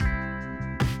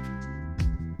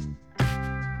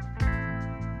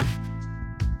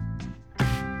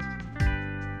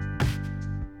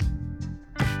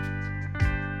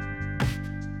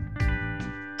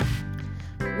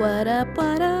What up,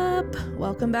 what up?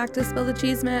 Welcome back to Spill the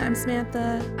Cheesemate. I'm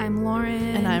Samantha. I'm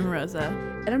Lauren. And I'm Rosa.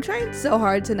 And I'm trying so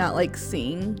hard to not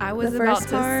sing I was the about first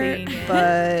to part, sing it.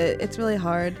 but it's really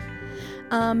hard.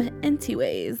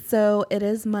 Anyways, so it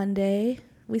is Monday.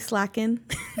 We slacking.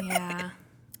 Yeah.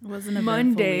 It wasn't a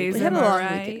Mondays. We had a Am I long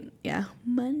right? weekend. Yeah,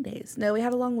 Mondays. No, we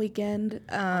had a long weekend.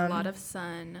 A lot of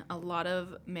sun, a lot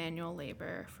of manual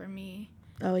labor for me.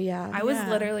 Oh, yeah. I was Yeah.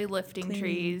 literally lifting Cleaning.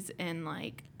 trees and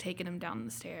like taking them down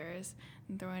the stairs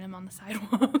and throwing them on the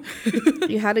sidewalk.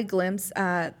 You had a glimpse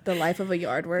at the life of a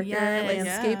yard worker, Yes.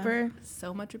 landscaper.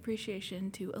 So much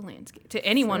appreciation to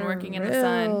anyone For working in the real.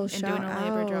 sun and Shout doing a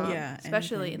labor out. job, Yeah,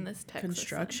 especially anything. in this Texas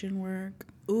Construction work.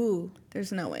 Ooh.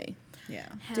 There's no way. Yeah.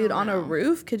 sun. Dude, Hell on a no.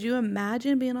 roof? Could you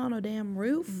imagine being on a damn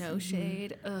roof? No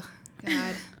shade. Ugh,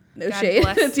 God. No God shade.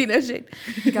 bless. See, no shade.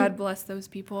 God bless those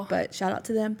people. But shout out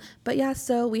to them. But yeah,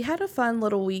 so we had a fun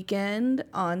little weekend.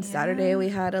 On Saturday, we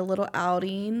had a little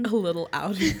outing. A little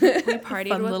outing. We partied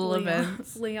Fun with little Leon.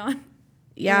 events.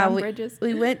 Yeah, Leon we, Bridges.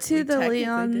 we went to We the technically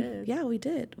Leon. did. Yeah, we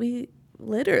did. We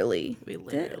literally. We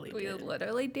literally We did.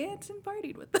 literally danced and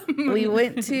partied with them. We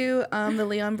went to the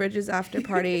Leon Bridges after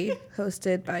party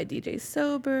hosted by DJ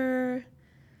Sober.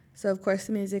 So, of course,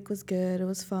 the music was good. It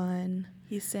was fun,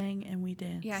 He sang and we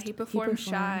danced. Yeah, he performed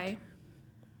Shy,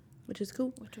 which is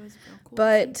cool. which was real cool.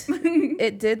 But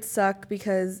it did suck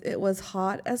because it was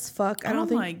hot as fuck. I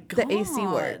don't Oh my think the AC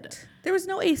God. worked. There was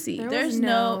no AC. There There's was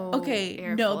no, no okay,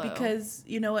 no, airflow. because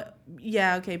you know what?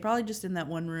 Yeah, okay, probably just in that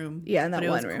one room. Yeah, in that but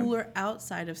one it was room. cooler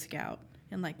outside of Scout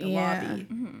in like the Yeah. lobby.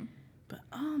 Mm-hmm. But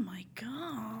oh my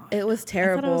God. It was I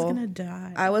terrible. thought I was gonna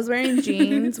die. I was wearing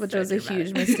jeans, which So was a dramatic.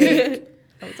 huge mistake.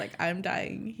 I was like, I'm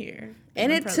dying here.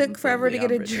 And in it the took presence of forever to Leon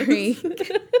get a Bridges.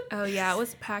 drink. Oh yeah, it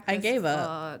was packed. I as gave up.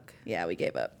 fuck. Yeah, we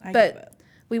gave up. I But gave up.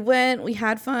 we went, we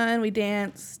had fun, we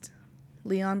danced.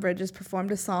 Leon Bridges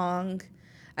performed a song.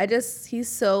 He's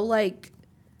so like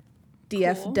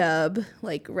DF Cool. dub,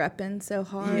 like repping so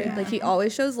hard. Yeah. Like he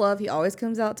always shows love. He always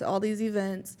comes out to all these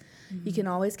events. Mm-hmm. You can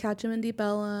always catch him in Deep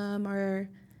Ellum or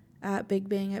at Big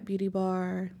Bang at Beauty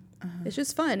Bar. It's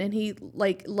just fun, and he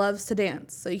like loves to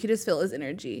dance, so you could just feel his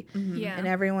energy. Yeah. And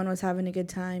everyone was having a good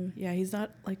time. Yeah, he's not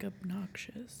like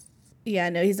obnoxious. Yeah,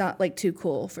 no, he's not like too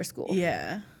cool for school.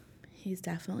 Yeah. He's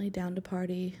definitely down to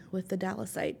party with the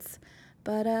Dallasites.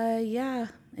 But yeah,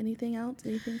 anything else?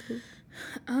 Anything cool?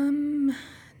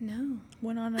 No.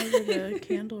 Went on over to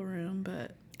Candle Room,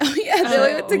 but Oh yeah, they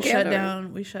went to we shut Candle Room.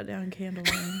 down. We shut down Candle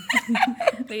Room.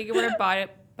 They were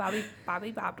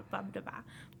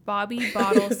Bobby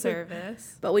bottle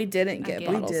service. But we didn't get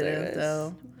Again. bottle we didn't service.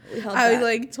 though. We held I back.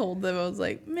 like told them I was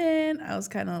like, man, I was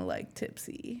kind of like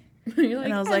tipsy, You're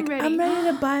and I was I'm like, I'm ready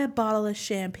to buy a bottle of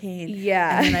champagne.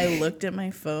 Yeah. And then I looked at my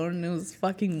phone and it was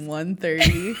fucking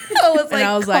 1:30. I was And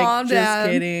I was like, calm just down.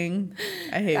 kidding.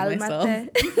 I hate myself.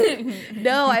 Calmate.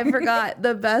 No, I forgot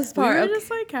the best We part. were Okay.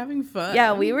 just like having fun.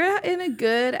 Yeah, we were in a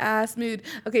good ass mood.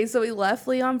 Okay, so we left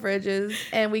Leon Bridges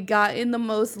and we got in the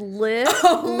most lift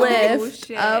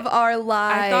shit. of our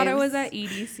lives. I thought I was at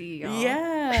EDC, y'all.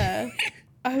 Yeah.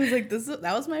 I was like, that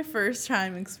was my first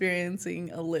time experiencing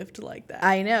a lift like that.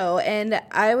 I know, and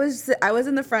I was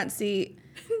in the front seat,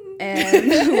 and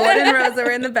Lauren and Rosa were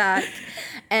in the back,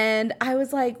 and I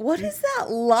was like, "What is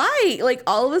that light?" Like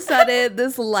all of a sudden,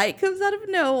 this light comes out of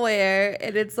nowhere,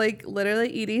 and it's like literally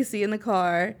EDC in the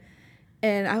car.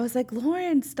 And I was like,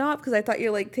 Lauren, stop, because I thought you're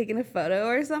like taking a photo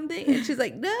or something. And she's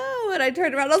like, no. And I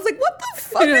turned around, I was like, what the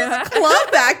fuck is the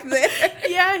club back there?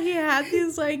 Yeah, he had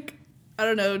these like, I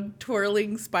don't know,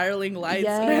 twirling, spiraling lights.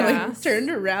 And I like Yes.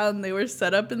 turned around. They were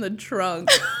set up in the trunk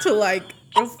to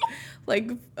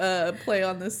play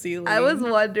on the ceiling. I was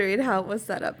wondering how it was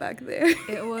set up back there.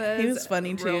 It was. He was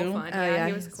funny, real too. Fun. Oh, Yeah,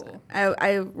 he he's- was cool.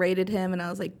 I rated him and I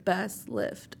was like, best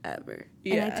lift ever.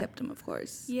 And I Yeah. tipped him, of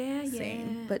course. Yeah,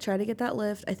 Same. yeah. But try to get that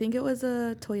lift. I think it was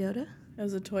a Toyota. It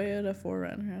was a Toyota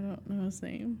 4Runner. I don't know his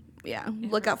name. Yeah,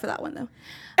 look out for that one though.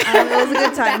 It was a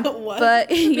good time. That one.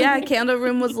 But yeah, Candle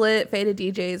Room was lit. Faded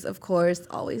DJs, of course,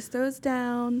 always throws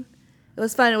down. It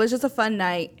was fun. It was just a fun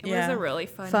night. It Yeah. was a really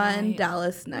fun night.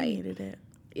 Dallas I night. hated it.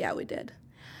 Yeah, we did.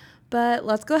 But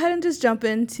let's go ahead and just jump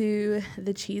into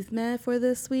the cheesemate for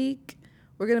this week.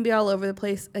 We're going to be all over the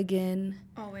place again.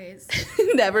 Always.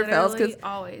 Never fails because Literally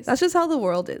always. that's just how the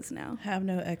world is now. Have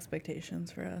no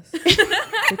expectations for us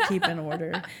to keep in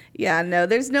order. Yeah, no,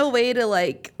 there's no way to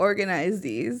like organize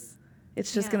these.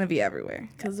 It's just Yeah. going to be everywhere.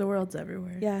 Because the world's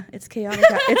everywhere. Yeah, it's chaotic.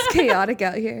 It's chaotic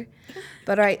out here.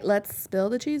 But all right, let's spill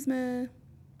the cheesemate.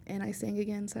 And I sang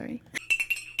again, sorry.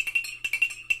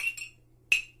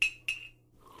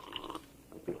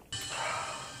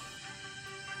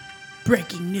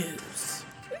 Breaking news.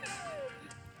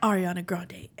 Ariana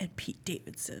Grande and Pete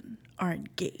Davidson are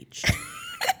engaged.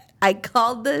 I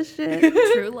called this shit.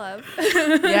 True love.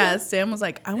 Yeah, Sam was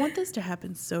like, I want this to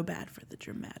happen so bad for the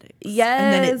dramatics. Yes.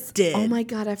 And then it did. Oh my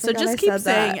God, I So forgot just I keep said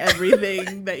saying that.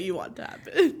 everything that you want to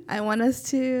happen. I want us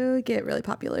to get really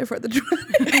popular for the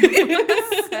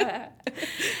drama.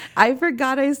 I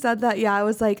forgot I said that. Yeah, I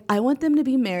was like, I want them to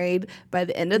be married by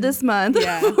the end of this month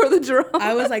for the drama.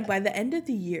 I was like, by the end of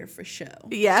the year for show.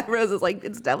 Yeah, Rose was like,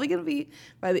 it's definitely going to be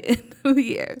by the end of the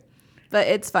year. But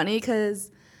it's funny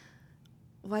because,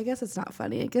 well, I guess it's not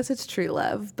funny. I guess it's true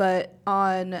love. But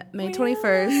on May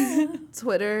 21st,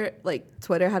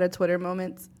 Twitter had a Twitter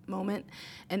moment,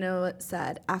 and it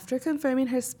said, after confirming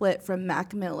her split from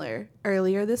Mac Miller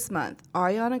earlier this month,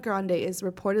 Ariana Grande is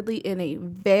reportedly in a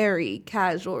very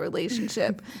casual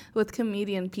relationship with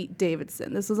comedian Pete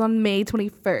Davidson. This was on May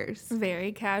 21st.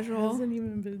 Very casual. Hasn't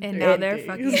even been And 30 now they're days.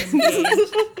 fucking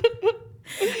engaged.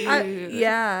 Dude.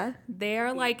 Yeah. They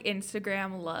are like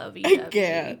Instagram lovey. I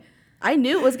can't. I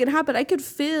knew it was gonna happen. I could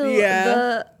feel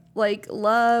the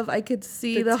love. I could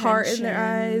see the heart in their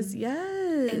eyes. tension.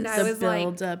 Yes. And I The was like-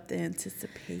 build up, the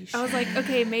anticipation. I was like,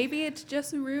 okay, maybe it's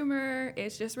just a rumor.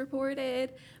 It's just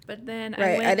reported. But then I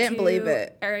Right, went I didn't to believe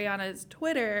it. Ariana's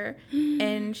Twitter,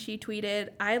 and she tweeted,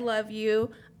 I love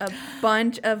you, a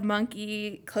bunch of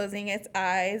monkey closing its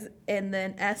eyes, and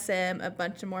then SM, a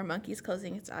bunch of more monkeys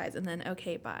closing its eyes, and then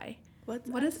okay, bye.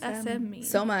 What does SM mean?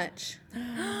 So much.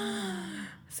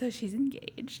 So she's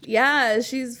engaged. Yeah,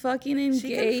 she's fucking engaged.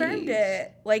 She confirmed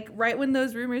it. Like, right when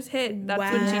those rumors hit, that's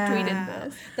when she tweeted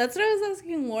this. That's what I was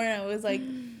asking Lauren. I was like,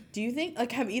 do you think,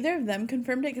 like, have either of them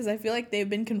confirmed it? Because I feel like they've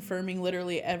been confirming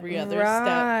literally every other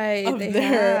Right, step of they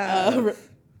their have.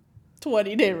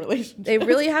 20-day relationship. They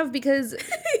really have, because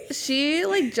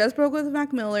she just broke with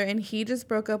Mac Miller and he just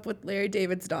broke up with Larry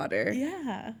David's daughter.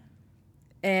 Yeah.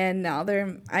 And now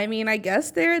I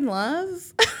guess they're in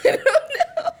love. I don't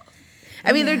know.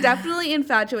 I mean, they're definitely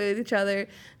infatuated with each other,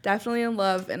 definitely in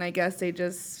love, and I guess they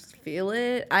just feel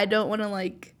it. I don't want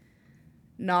to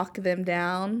knock them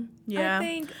down. Yeah. I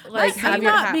think, have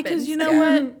not, happens. because you know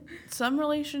Yeah. what? Some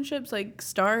relationships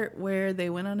start where they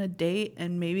went on a date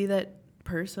and maybe that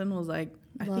person was like,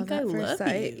 I Love think I at first love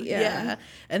sight, you. yeah.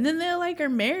 And then they are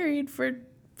married for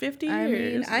 50 I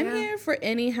years. mean, I'm here for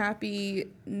any happy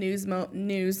news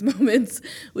moments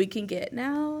we can get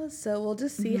now. So we'll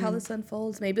just see how this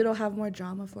unfolds. Maybe it'll have more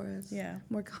drama for us. Yeah.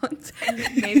 More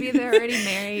content. maybe they're already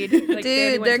married. Like, they already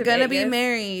Dude, went they're to going to be Vegas.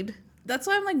 married. That's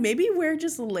why I'm like, maybe we're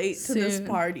just late to this Soon.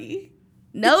 party.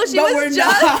 No, she But was we're just.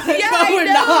 not. Yeah, But I we're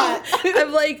know. not.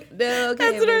 I'm like, no,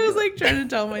 okay. That's what I maybe. was trying to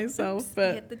tell myself,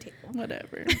 but Hit the table.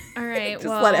 whatever. All right, Just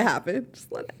well, let it happen. Just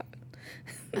let it happen.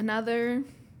 another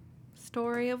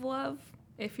story of love.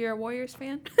 If you're a Warriors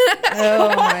fan.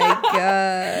 Oh my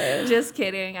God. Just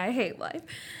kidding. I hate life.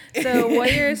 So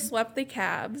Warriors swept the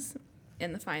Cavs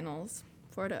in the finals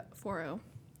 4-0.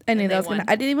 I knew And that they was gonna. won.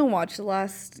 I didn't even watch the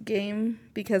last game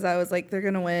because I was like, they're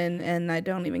gonna win, and I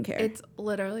don't even care. It's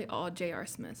literally all J.R.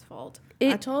 Smith's fault.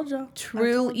 I told y'all.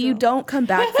 True, you don't come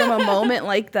back from a moment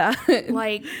like that.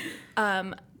 Like,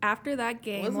 after that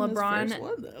game, Wasn't LeBron his first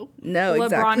one, though. No,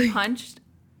 exactly. LeBron punched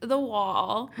the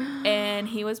wall, and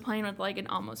he was playing with an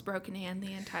almost broken hand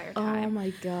the entire Oh time. my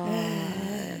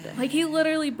God. Like, he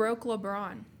literally broke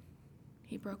LeBron.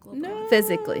 He broke LeBron. No.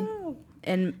 Physically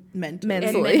and Mentally.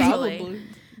 Mentally. Probably.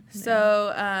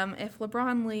 So, if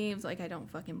LeBron leaves, I don't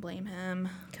fucking blame him.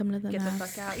 come to the Get the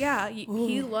Mavs. fuck out. Yeah,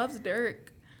 he loves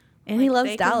Dirk. And he loves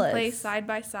they Dallas. Can play side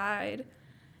by side.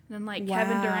 And then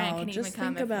Kevin Durant can even just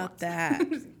come think if he about wants. that.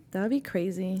 That would be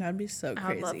crazy. That'd be so I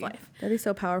crazy. would love life. That'd be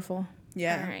so powerful.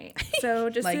 Yeah. All right. So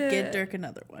just to, Get Dirk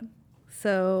another one.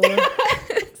 So,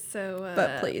 So,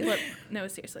 But please. no,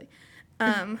 seriously.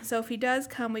 So if he does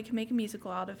come, we can make a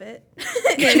musical out of it,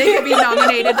 and it could be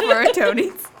nominated for a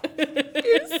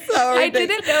Tonys. sorry. I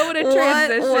didn't know what a What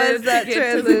transition was that to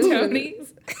get to the transition? Tonys.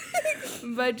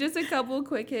 But just a couple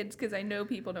quick hits because I know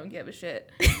people don't give a shit.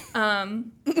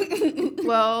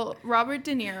 Well, Robert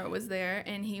De Niro was there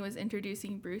and he was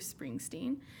introducing Bruce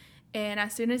Springsteen. And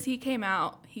as soon as he came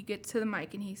out, he gets to the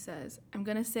mic and he says, I'm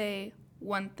going to say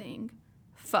one thing.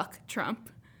 Fuck Trump.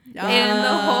 And the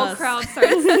whole Yes. crowd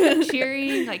starts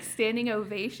cheering, standing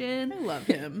ovation. I love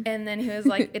him. And then he was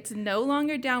like, it's no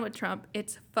longer down with Trump.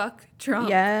 It's fuck Trump.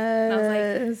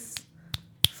 Yes.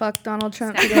 Fuck Donald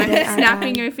Trump.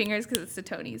 Snapping your fingers because it's the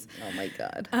Tonys. Oh my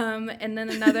God. And then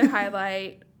another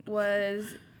highlight was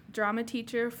drama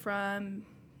teacher from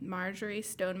Marjorie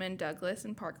Stoneman Douglas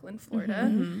in Parkland,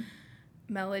 Florida.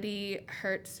 Melody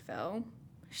Hertzfeld.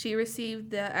 She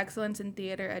received the Excellence in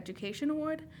Theater Education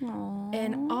Award. Aww.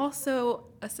 And also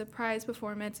a surprise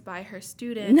performance by her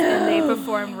students. And they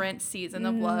performed Rent Season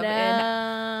of Love.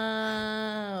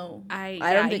 No. And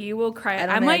I don't think you will cry. I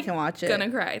don't I'm think I like can watch it. gonna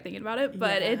cry thinking about it.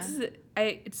 But Yeah.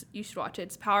 it's you should watch it.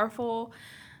 It's powerful.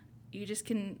 You just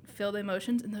can feel the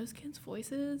emotions in those kids'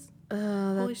 voices.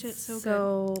 Holy shit,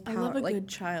 so I love a like, good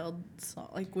child song,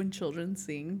 like when children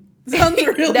sing. Sounds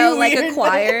really no, weird. like a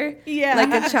choir. Yeah.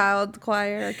 Like a child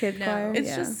choir, a kid No. choir. It's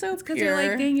yeah. just so It's because pure. you're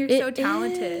like, dang, you're It so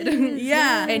talented. is.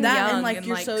 yeah, and that young and like and,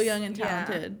 you're like, so young and yeah.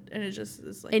 talented, and it just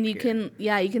is like. and you pure. can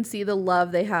you can see the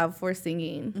love they have for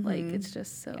singing. Like it's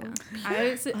just so.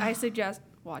 I suggest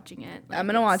watching it. Like, I'm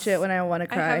gonna watch it's- it when I want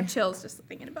to I cry. have chills just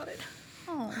thinking about it.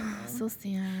 So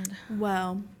sad.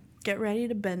 Well, get ready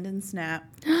to bend and snap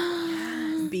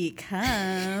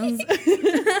because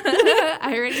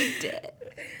I already did.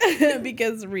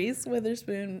 because Reese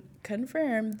Witherspoon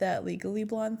confirmed that Legally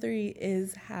Blonde 3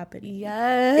 is happening.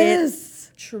 Yes.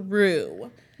 It's true.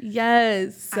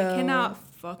 Yes. So, I cannot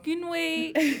fucking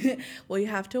wait. Well, you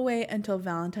have to wait until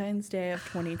Valentine's Day of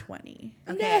 2020.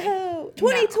 No.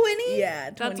 2020. Yeah,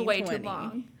 That's way too 2020.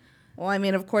 long. Well, I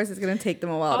mean, of course, it's gonna take them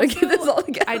a while to get this all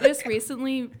together. I just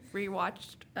recently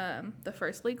rewatched the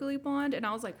first Legally Blonde, and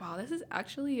I was like, wow, this is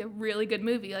actually a really good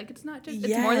movie. Like, it's not just,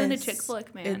 it's more than a Yes. chick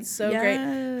flick, man. It's so Yes. great.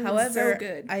 It's However, so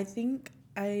good. I think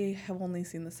I have only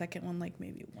seen the second one like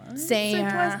maybe once Same.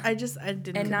 or twice. I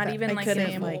didn't. And not even, I like, couldn't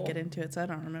same. like get into it, so I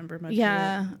don't remember much.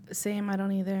 Yeah, same. I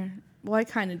don't either. Well, I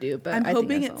kind of do, but I'm I think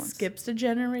hoping I it saw once. skips a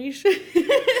generation.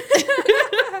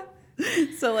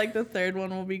 So like the third one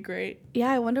will be great.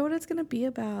 Yeah, I wonder what it's gonna be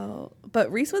about.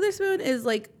 But Reese Witherspoon is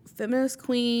like feminist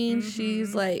queen.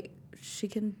 She's like she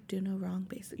can do no wrong,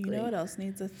 basically. You know what else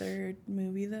needs a third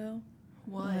movie though?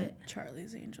 What?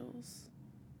 Charlie's Angels.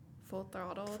 Full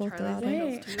Throttle, Full Charlie's Throttle.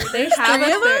 Angels 2. They have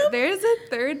three of them? there's a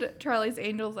third Charlie's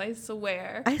Angels, I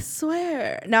swear. I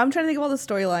swear. Now I'm trying to think of all the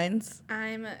storylines.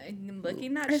 I'm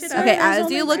looking that I shit swear up. Okay, there's as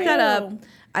only you look that up, two.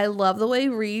 I love the way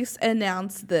Reese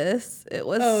announced this. It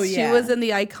was Oh, she yeah. was in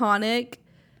the iconic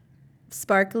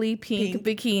sparkly pink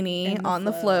bikini and the on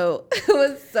the float. It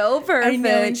was so perfect. I know,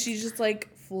 and she just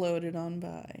like floated on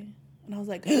by, and I was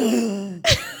like,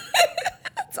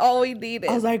 That's all we needed.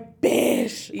 I was like,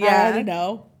 bish. I Yeah. already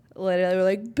know. Literally, we're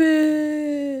like,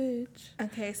 bitch.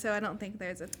 Okay, so I don't think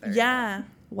there's a third. Yeah.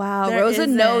 Wow, There Rosa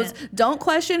knows. isn't. Don't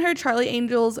question her Charlie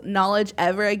Angel's knowledge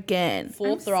ever again.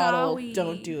 Full I'm throttle. sorry.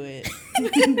 Don't do it.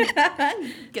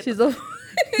 Get She's the,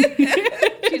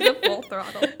 a she's a full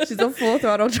throttle. she's a full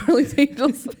throttle Charlie's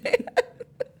Angels fan.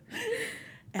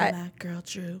 And that girl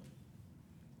Drew.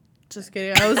 Just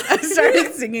kidding. I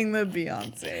started singing the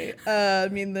Beyonce.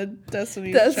 The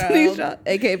Destiny's Destiny's Child. Child,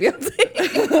 aka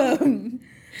Beyonce.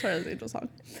 Charlie's Angel song.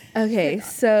 Okay,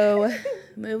 so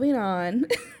moving on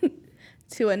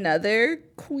to another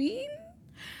queen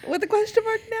with a question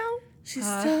mark now. She's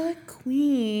still a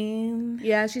queen.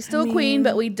 Yeah, she's still a queen,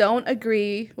 but we don't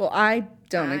agree. Well, I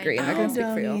don't agree. I'm not going to speak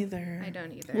for you either. I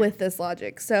don't either. with this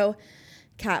logic. So,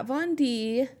 Kat Von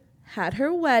D had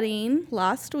her wedding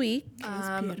last week.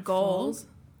 Goals.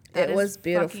 That It is was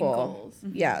fucking beautiful. goals.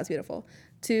 Yeah, it was beautiful.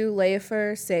 To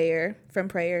Leifer Sayer from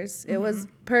Prayers. It was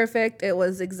perfect. It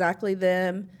was exactly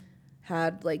them.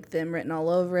 Had like them written all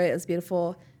over it. It was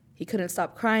beautiful. He couldn't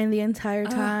stop crying the entire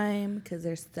time because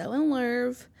they're so in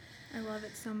love. I love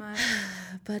it so much.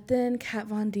 But then Kat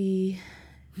Von D,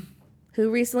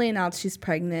 who recently announced she's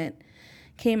pregnant,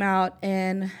 came out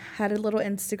and had a little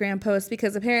Instagram post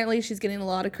because apparently she's getting a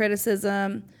lot of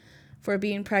criticism for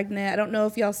being pregnant. I don't know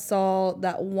if y'all saw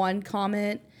that one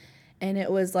comment, and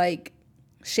it was like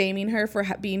shaming her for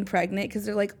being pregnant because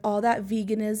they're like, all that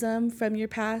veganism from your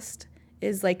past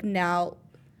is like now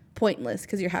pointless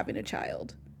because you're having a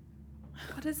child.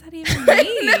 What does that even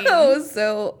mean? No,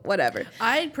 so whatever.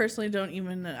 I personally don't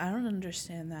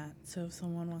understand that. So if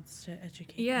someone wants to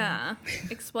educate me. Yeah.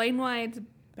 Explain why it's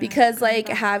Because like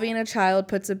having a child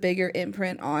puts a bigger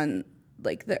imprint on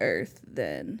like the earth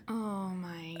than oh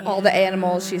my all the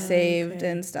animals she saved Okay.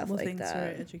 and stuff Well, like thanks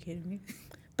that. for educating me.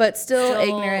 But still Still,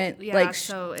 ignorant. yeah, Like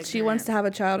so she wants ignorant. to have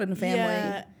a child and a family.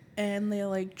 Yeah, and they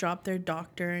like dropped their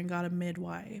doctor and got a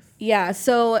midwife. Yeah,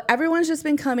 so everyone's just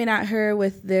been coming at her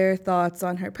with their thoughts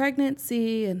on her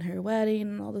pregnancy and her wedding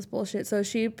and all this bullshit. So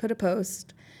she put a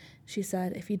post. She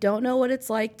said, if you don't know what it's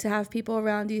like to have people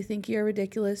around you think you're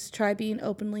ridiculous, try being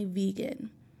openly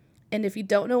vegan. And if you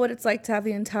don't know what it's like to have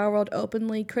the entire world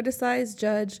openly criticize,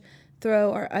 judge,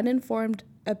 throw our uninformed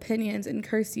opinions and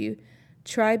curse you,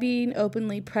 try being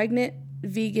openly pregnant,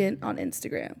 vegan on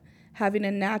Instagram, having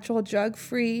a natural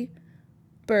drug-free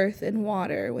birth in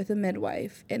water with a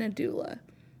midwife and a doula.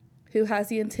 who has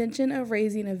the intention of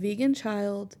raising a vegan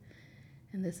child,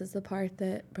 and this is the part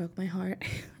that broke my heart,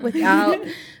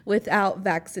 without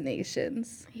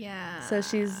vaccinations. Yeah. So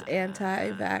she's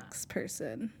anti-vax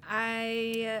person.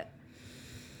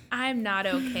 I'm not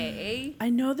okay I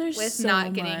know there's with so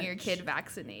not getting much. your kid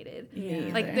vaccinated.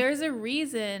 Yeah. Like, there's a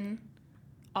reason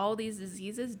all these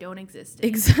diseases don't exist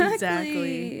anymore.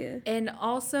 Exactly. And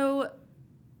also,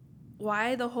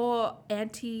 why the whole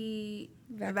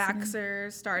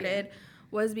anti-vaxxer started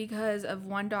was because of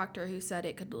one doctor who said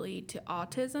it could lead to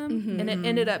autism, and it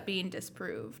ended up being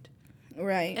disproved.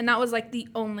 Right. And that was like the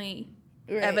only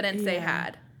evidence they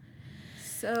had.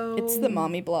 So It's the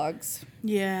mommy blogs.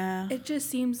 Yeah. it just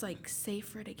seems like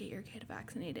safer to get your kid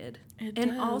vaccinated. It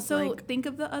And does, also like- think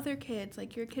of the other kids.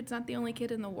 Like, your kid's not the only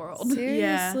kid in the world.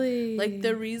 Seriously. Yeah. Like,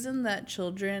 the reason that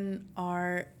children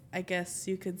are, I guess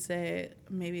you could say,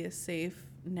 maybe safe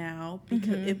now,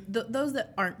 because if those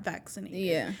that aren't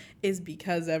vaccinated is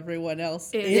because everyone else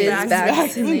Is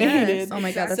vaccinated. Oh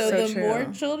my God, that's so the true. more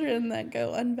children that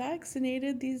go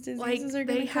unvaccinated, these diseases are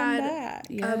going to come back.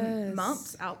 Yes.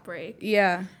 Mumps outbreak.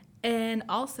 Yeah. And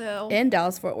also, In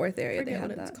Dallas Fort Worth area, they Forget have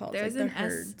what it's that. called. There's There's like an the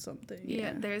S- herd something.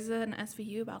 yeah, there's an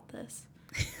SVU about this.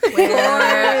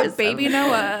 Where Baby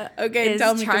Noah Okay, is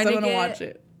tell me because trying I to want to get- watch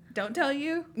it. Don't tell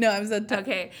you? No, I'm said.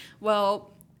 Okay.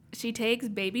 Well, she takes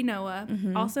Baby Noah.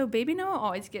 Also, Baby Noah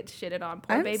always gets shitted on.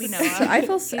 Poor Baby Noah. I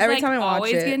feel He's every like time I watch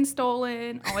always it. getting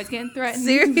stolen, always getting threatened.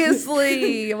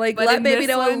 Seriously, like But let in Baby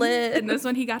this Noah one- live. In this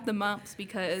one, he got the mumps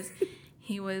because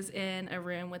he was in a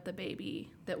room with a baby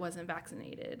that wasn't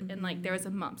vaccinated, and like there was a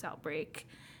mumps outbreak.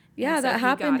 Yeah, And so that he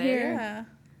happened got it. here. Yeah.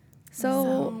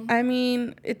 So, I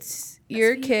mean, it's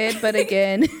your SVU. kid, but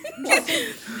again, Watch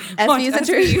SVU's a SVU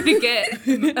true. to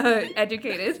get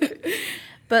educated.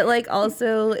 But like,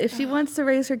 also, if she wants to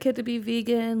raise her kid to be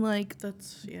vegan, like,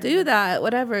 That's do that,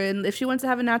 whatever. And if she wants to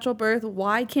have a natural birth,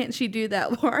 why can't she do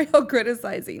that? Why are y'all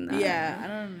criticizing that? Yeah, I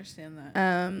don't understand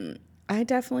that. I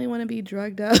definitely want to be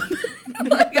drugged up.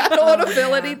 Like, I don't want to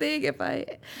feel anything if I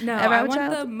No, ever I have a want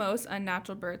child. the most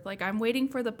unnatural birth. Like, I'm waiting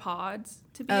for the pods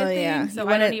to be Oh, a thing, yeah. so You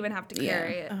I want don't it- even have to yeah.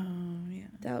 carry it. Oh yeah.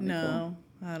 That would be No,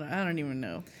 I don't even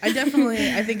know. I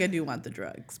definitely, I think I do want the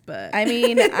drugs, but I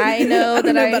mean, I know I that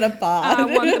don't know I about a pod. I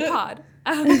want the pod.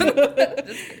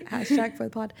 hashtag for the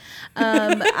pod.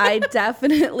 I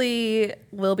definitely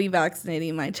will be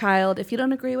vaccinating my child. If you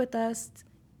don't agree with us,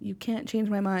 you can't change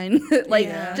my mind. Like,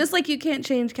 Yeah. just like you can't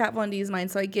change Kat Von D's mind.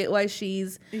 So I get why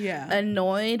she's Yeah.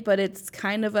 annoyed, but it's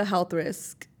kind of a health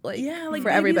risk. Like, Yeah, like for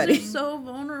babies everybody. are so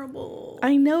vulnerable.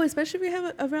 I know, especially if you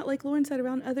have around, like Lauren said,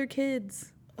 around other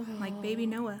kids. Like Baby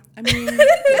Noah. I mean,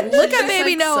 Look at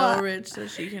Baby Noah. So rich that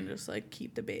she can just like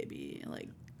keep the baby like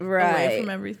away Right.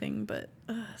 from everything. But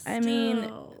I mean,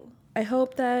 still. I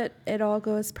hope that it all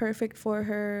goes perfect for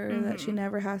her, that she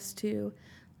never has to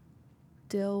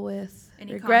deal with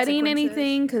Any regretting consequences.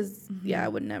 anything, because, yeah, I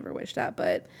would never wish that.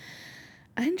 But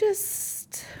I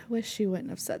just wish she wouldn't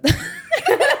have said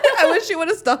that. I wish she would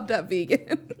have stopped at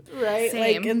vegan. right,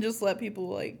 Same. like and just let people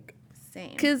like.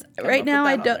 Same. Because Come right up now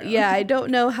with I that on don't, their own. yeah, I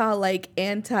don't know how like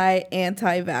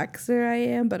anti-vaxxer I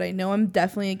am, but I know I'm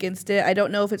definitely against it. I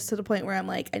don't know if it's to the point where I'm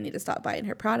like, I need to stop buying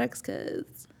her products because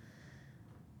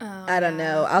I don't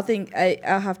know.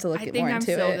 I'll have to look I it think more I'm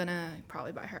into still it. gonna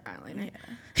probably buy her eyeliner.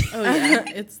 Oh yeah,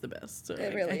 it's the best. So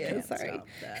It I really can't is, sorry. stop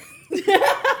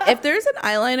that. If there's an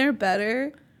eyeliner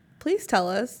better, please tell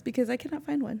us because I cannot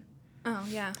find one. Oh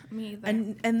yeah, me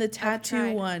either. And the tattoo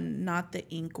tried. one, not the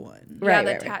ink one. yeah, Right,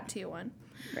 the right, right. tattoo one.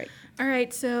 Right. All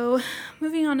right, so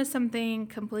moving on to something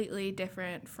completely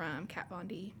different from Kat Von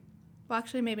D. Well,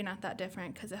 actually, maybe not that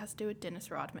different because it has to do with Dennis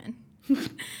Rodman.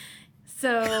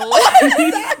 So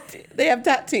They have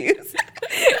tattoos.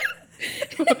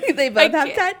 They both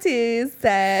have tattoos.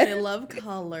 I love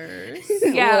colors.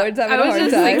 yeah, Lord's having I a was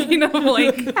hard just time. thinking of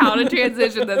like how to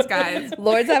transition this, guys.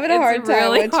 Lord's having a It's hard time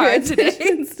really with hard today.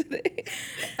 transitions today.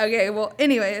 Okay, well,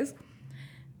 anyways,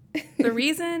 the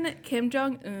reason Kim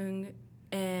Jong Un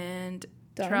and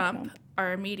Donald Trump Trump.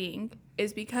 are meeting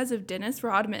is because of Dennis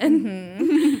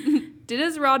Rodman.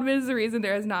 Dennis Rodman is the reason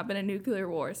there has not been a nuclear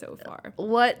war so far.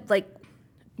 What, like,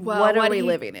 Well, what are what we he-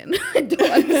 living in? I don't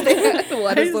understand.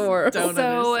 What is the world? don't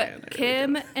So understand. I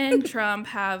Kim and Trump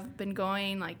have been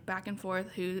going like back and forth.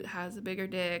 Who has a bigger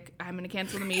dick? I'm gonna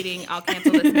cancel the meeting. I'll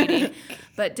cancel this meeting.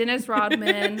 But Dennis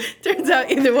Rodman, Turns out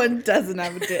either one doesn't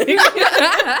have a dick.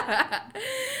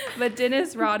 but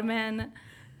Dennis Rodman,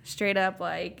 straight up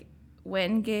like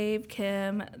gave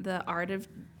Kim the Art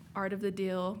of the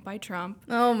Deal by Trump.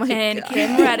 Oh my And God.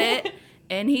 Kim read it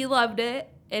and he loved it,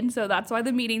 and so that's why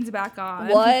the meeting's back on.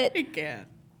 What? I can't.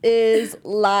 is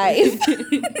live.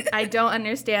 I don't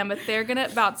understand, but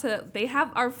they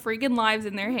have our freaking lives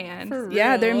in their hands.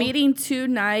 Yeah, they're meeting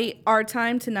tonight, our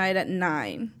time tonight at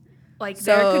 9. Like,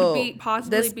 there could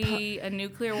possibly be a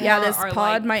nuclear war. Yeah, this or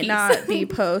pod might not be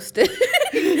posted.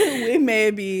 We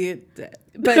may be dead.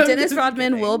 But Dennis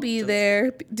Rodman will be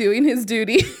there doing his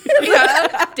duty.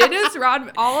 Yeah, Dennis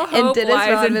Rodman. All hope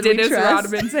lies in Dennis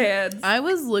Rodman's hands. I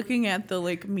was looking at the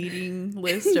meeting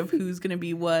list of who's gonna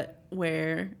be what,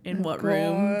 where, in what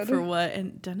room for what,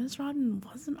 and Dennis Rodman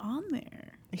wasn't on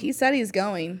there. He said he's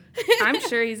going. I'm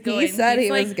sure he's going. He said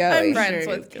he was going. I'm friends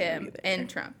with Kim and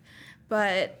Trump,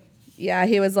 but yeah,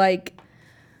 he was like,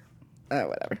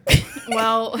 whatever.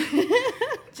 Well,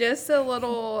 just a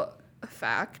little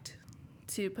fact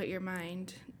to put your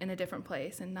mind in a different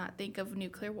place and not think of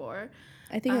nuclear war.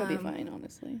 I think it'll be fine,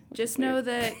 honestly. Just know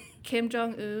that Kim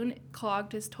Jong-un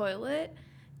clogged his toilet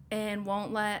and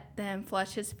won't let them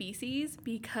flush his feces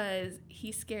because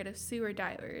he's scared of sewer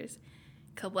divers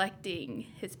collecting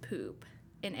his poop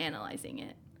and analyzing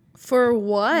it. For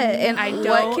what? And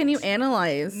what can you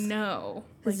analyze? No.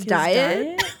 His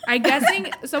diet? I'm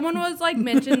guessing someone was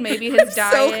mentioned maybe his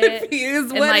diet. So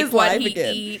confused. And what is what life he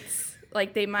again? eats.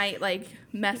 They might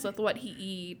mess with what he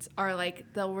eats, or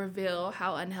they'll reveal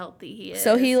how unhealthy he is.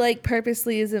 So he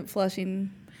purposely isn't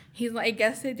flushing. He's I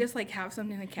guess they just have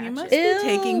something to catch. He must it. be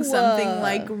taking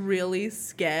something really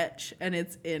sketch, and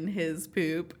it's in his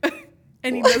poop.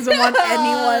 And he doesn't want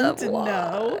anyone to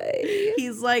know.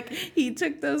 He's he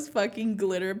took those fucking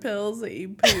glitter pills that you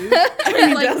poop.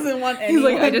 And he doesn't want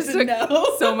anyone I just to took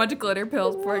know. so much glitter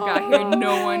pills before I got here.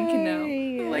 No one can know.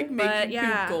 Make you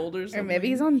poop gold or something. Or maybe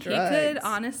he's on drugs. He could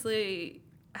honestly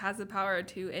has the power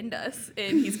to end us,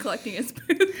 and he's collecting his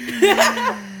poop.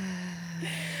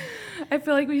 I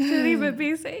feel like we shouldn't even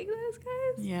be saying this,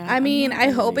 guys. Yeah. I mean, I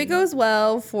hope it goes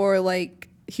well for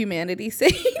humanity's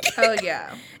sake. Oh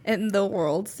yeah. And the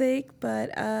world's sake, but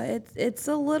it's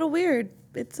a little weird.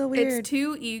 It's so weird. It's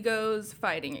two egos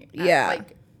fighting.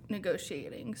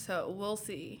 Negotiating. So we'll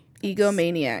see.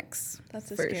 Egomaniacs.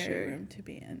 That's a for scary sure. room to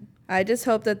be in. I just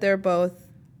hope that they're both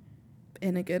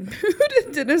in a good mood.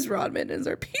 And Dennis Rodman is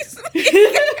our peacemaker.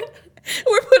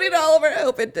 We're putting all of our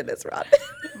hope in Dennis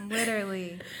Rodman.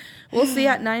 Literally. We'll see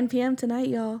at 9 p.m. tonight,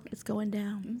 y'all. It's going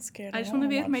down. I'm scared. I just want to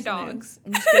be with my dogs.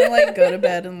 I'm just gonna go to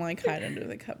bed and hide under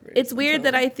the covers. It's weird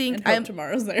that I think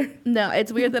tomorrow's there. No,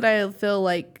 it's weird that I feel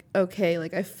okay,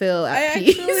 I feel at I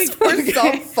peace actually- for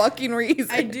some fucking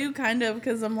reason. I do kind of,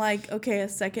 because I'm okay, a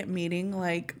second meeting,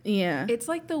 yeah. It's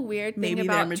the weird thing maybe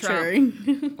about they're maturing.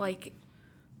 Trump.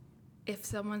 If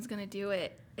someone's gonna do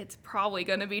it, it's probably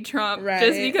gonna be Trump, Right.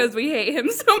 just because we hate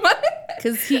him so much.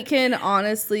 Because he can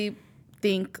honestly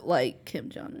think like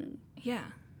Kim Jong-un. Yeah.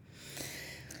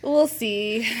 We'll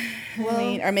see.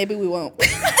 Or maybe we won't.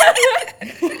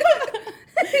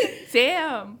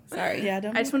 Damn. Sorry. Yeah,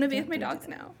 I just want to be with my dogs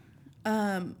now.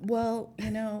 Well,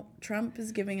 Trump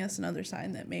is giving us another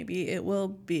sign that maybe it will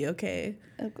be okay.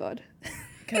 Oh, God.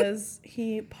 Because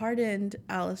he pardoned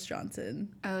Alice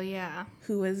Johnson, Oh yeah.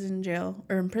 who was in jail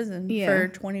or in prison Yeah. for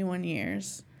 21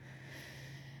 years.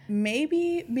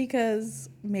 Maybe because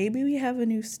we have a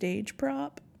new stage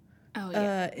prop Oh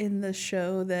yeah. in the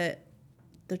show that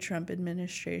the Trump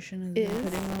administration is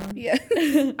putting on. Yeah.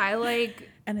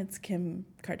 And it's Kim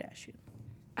Kardashian.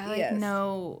 Yes.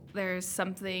 know there's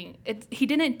something. He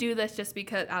didn't do this just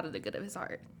because out of the good of his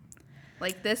heart.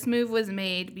 This move was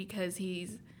made because he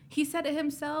said it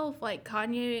himself.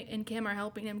 Kanye and Kim are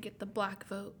helping him get the black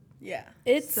vote. Yeah.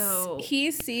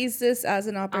 He sees this as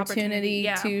an opportunity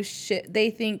yeah. to they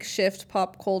think shift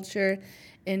pop culture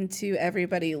into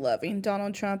everybody loving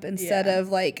Donald Trump instead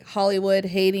of Hollywood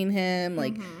hating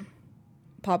him,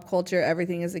 pop culture,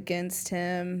 everything is against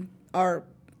him.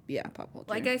 Pop culture.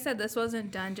 Like I said, this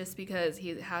wasn't done just because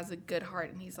he has a good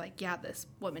heart and he's this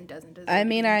woman doesn't deserve I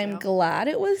mean, I'm glad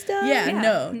it was done. Yeah,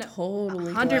 no, no,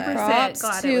 totally 100%. Props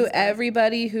glad it to was done.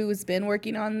 everybody who's been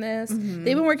working on this.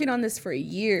 They've been working on this for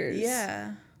years.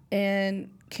 Yeah. And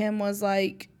Kim was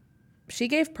she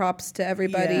gave props to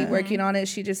everybody working on it.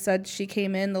 She just said she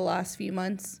came in the last few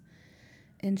months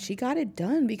and she got it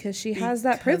done because she has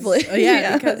that privilege. Oh,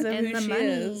 yeah, because of And who the she money.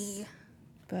 is.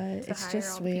 But it's hire all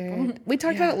just the weird. people. We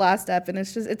talked about it last ep, and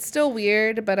it's still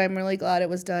weird, but I'm really glad it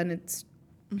was done. It's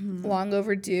long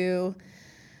overdue.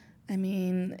 I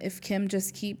mean, if Kim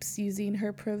just keeps using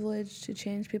her privilege to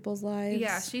change people's lives.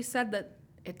 Yeah, she said that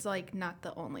it's not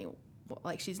the only,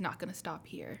 she's not going to stop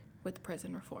here with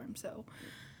prison reform. So,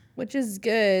 Which is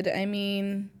good. I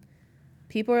mean,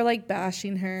 people are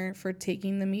bashing her for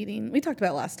taking the meeting. We talked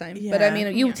about it last time. But I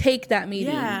mean, you take that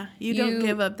meeting. Yeah, you don't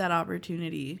give up that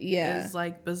opportunity. Yeah.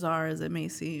 As bizarre as it may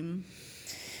seem.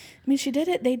 I mean, she did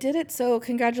it. They did it. So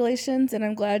congratulations, and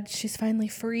I'm glad she's finally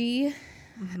free.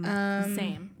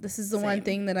 Same. This is the one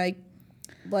thing that I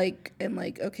am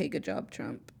like, okay, good job,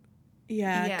 Trump.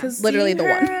 Yeah, because literally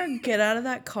literally the her get out of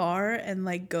that car and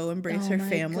like go embrace her my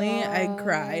family. I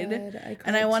cried, and I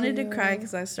cried wanted to too. cry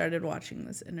because I started watching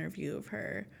this interview of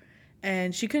her,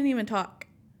 and she couldn't even talk.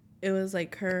 It was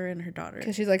like her and her daughter.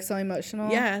 Because she's like so emotional.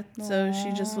 Yeah, so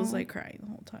she just was like crying the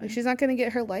whole time. Like, she's not gonna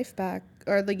get her life back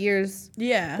or the years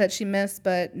Yeah, that she missed,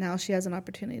 but now she has an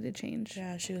opportunity to change.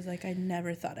 yeah. She was like, I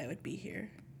never thought I would be here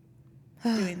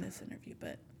doing this interview,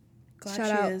 but glad Shout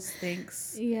she out. is.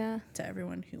 Thanks Yeah. to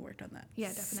everyone who worked on that. Yeah,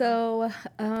 definitely.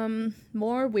 So,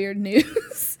 more weird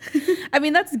news. I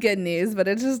mean, that's good news, but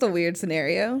it's just a weird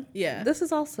scenario. Yeah. This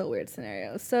is also a weird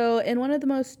scenario. So, in one of the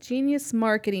most genius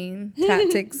marketing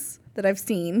tactics that I've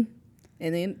seen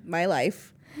in my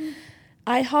life,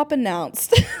 IHOP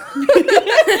announced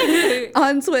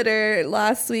on Twitter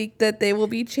last week that they will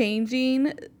be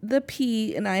changing the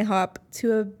P in IHOP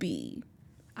to a B.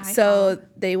 So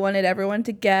they wanted everyone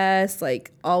to guess,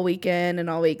 like, all weekend and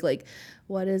all week, like,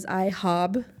 what is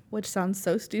IHOB, which sounds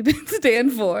so stupid,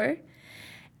 stand for.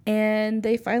 And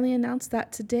they finally announced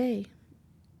that today.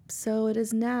 So it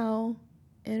is now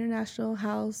International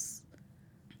House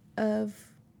of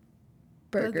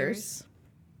Burgers.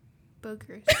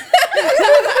 Boogers.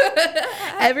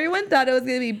 Everyone thought it was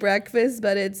going to be breakfast,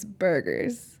 but it's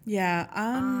burgers. Yeah.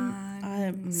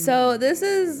 I'm So this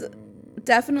is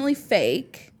definitely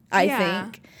fake, I Yeah.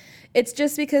 think. It's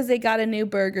just because they got a new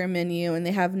burger menu and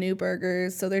they have new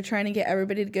burgers, so they're trying to get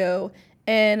everybody to go.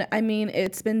 And I mean,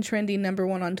 it's been trending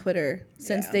 #1 on Twitter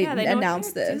since they Yeah, they know announced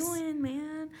what they're this. doing,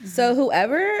 man. So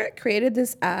whoever created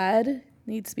this ad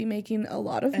needs to be making a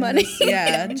lot of money.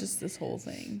 yeah, just this whole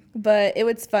thing. But it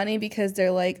was funny because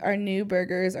they're like, our new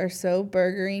burgers are so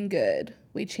burgering good.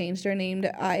 We changed our name to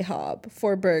IHOB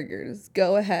for burgers.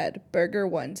 Go ahead, burger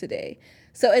one today.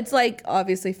 So it's like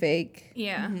obviously fake,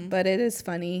 Yeah. but it is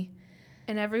funny.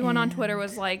 And everyone on Twitter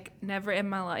was like, never in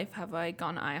my life have I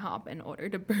gone to IHOP and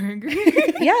ordered a burger.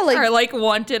 Yeah, like or like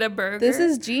wanted a burger. this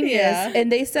is genius. Yeah.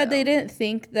 And they said they didn't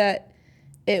think that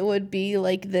it would be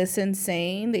like this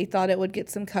insane. They thought it would get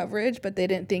some coverage, but they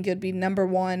didn't think it would be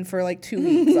 #1 for like 2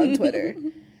 weeks on Twitter.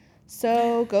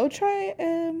 So go try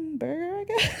burger, I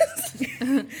guess.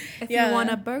 If Yeah. you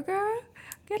want a burger,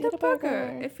 get a burger.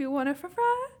 burger. If you want a fry,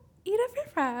 eat a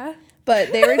fry.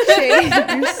 But they were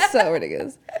changing. You're so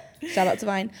ridiculous. Shout out to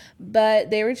Vine.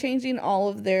 But they were changing all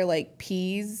of their like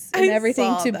P's and I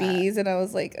everything saw to that. B's, and I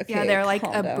was like, okay. Yeah, they're like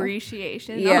calm down.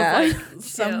 appreciation. Yeah. I was like, chill.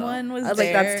 Someone was I was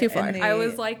like, there that's too far. and I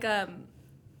was like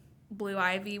Blue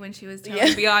Ivy when she was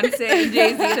telling Beyonce and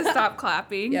Jay-Z to stop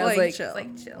clapping. Yeah, I was like, chill.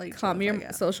 like, chill. Like, calm chill, your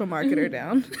yeah. social marketer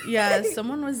down. Yeah,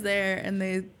 someone was there and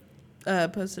they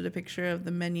posted a picture of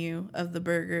the menu of the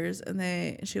burgers,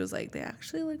 and she was like, they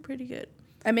actually look pretty good.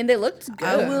 I mean, they looked good.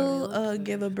 I will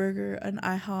give an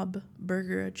IHOB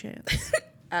burger a chance.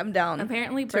 I'm down.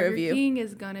 Apparently, to Burger review. King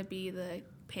is gonna be the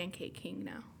Pancake King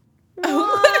now.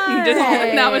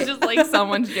 Why? That was just like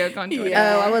someone's joke on Twitter.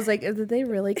 Yeah. Oh, I was like, did they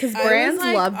really? Because I was brands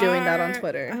like, love doing that on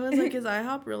Twitter. I was like, is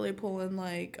IHOP really pulling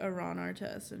like a Ron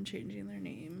Artest and changing their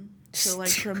name to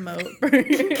like promote Burger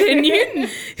King? Can you?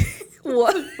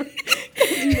 What?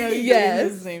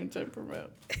 Yes. His name to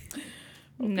promote.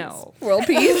 No. World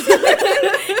Peace.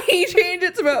 He changed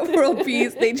it to World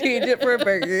Peace. They changed it for a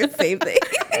burger. Same thing.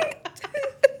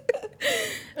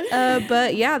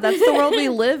 But yeah, that's the world we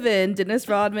live in. Dennis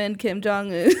Rodman, Kim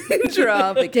Jong-un,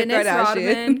 Trump, and Kim Dennis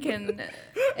Kardashian, Rodman can.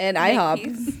 and make IHOP.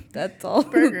 peace. That's all.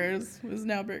 Burgers was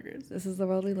now burgers. This is the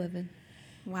world we live in.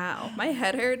 Wow, my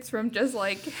head hurts from just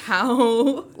like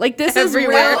how. Like this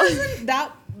Everywhere. is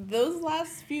real. Those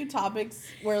last few topics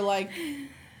were like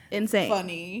Insane.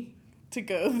 funny to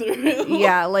go through.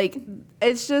 Yeah, like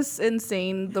it's just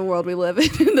insane the world we live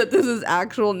in that this is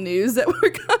actual news that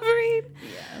we're covering.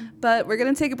 Yeah. But we're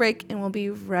going to take a break and we'll be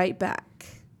right back.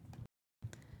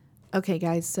 Okay,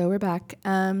 guys, so we're back.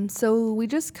 So we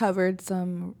just covered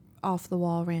some off the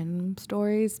wall random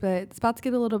stories, but it's about to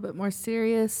get a little bit more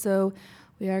serious. So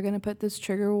we are going to put this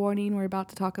trigger warning. We're about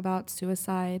to talk about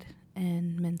suicide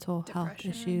and mental health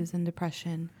Depression. issues and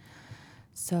depression.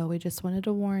 So we just wanted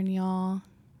to warn y'all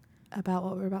about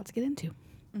what we're about to get into.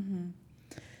 Mm-hmm.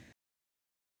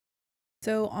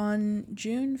 So on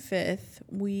June 5th,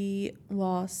 we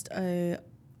lost a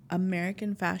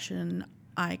American fashion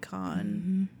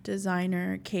icon,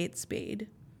 designer Kate Spade.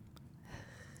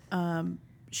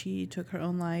 She took her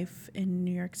own life in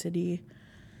New York City.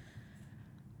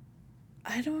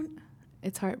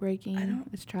 It's heartbreaking.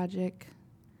 It's tragic.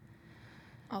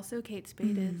 Also, Kate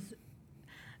Spade is.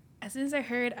 As soon as I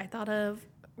heard, I thought of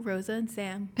Rosa and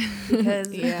Sam, because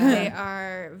they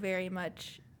are very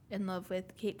much in love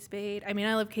with Kate Spade. I mean,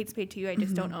 I love Kate Spade too. I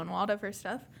just don't own a lot of her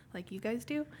stuff like you guys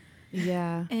do.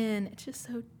 Yeah. And it's just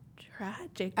so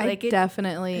tragic. I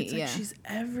definitely, It's like she's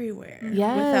everywhere.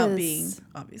 Yes. Without being,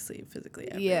 obviously, physically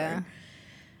everywhere. Yeah.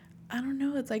 I don't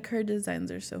know. It's like her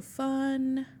designs are so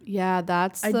fun. Yeah,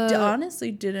 that's I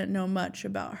honestly didn't know much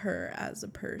about her as a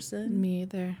person. Me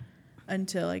either.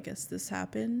 Until I guess this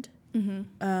happened.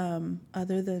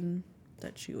 Other than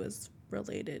that she was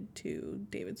related to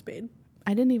David Spade.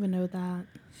 I didn't even know that.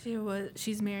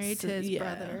 She's married to his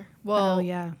brother. Well,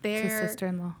 yeah, they're his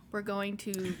sister-in-law. We're going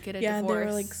to get a divorce. Yeah, they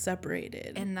were like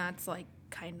separated. And that's like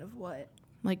kind of what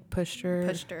like pushed her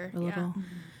a little.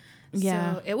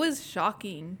 Yeah. So it was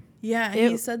shocking. Yeah,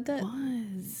 he said that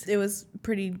it was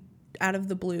pretty out of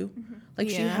the blue. Like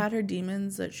she had her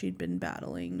demons that she'd been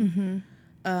battling.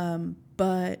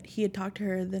 But he had talked to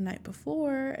her the night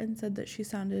before and said that she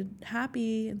sounded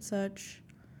happy and such.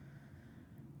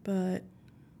 But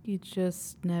you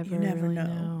just never really know.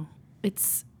 know.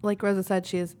 It's like Rosa said,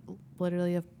 she is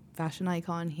literally a fashion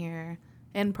icon here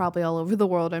and probably all over the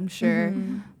world, I'm sure.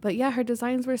 But yeah, her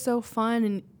designs were so fun,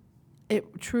 and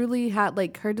it truly had,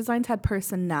 like, her designs had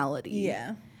personality.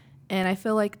 Yeah. And I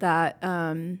feel like that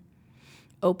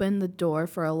opened the door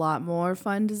for a lot more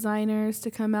fun designers to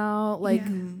come out. Like,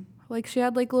 like she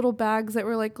had like little bags that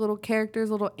were like little characters,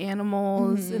 little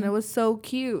animals, and it was so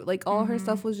cute. Like all her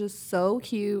stuff was just so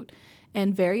cute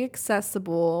and very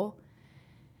accessible,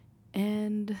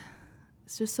 and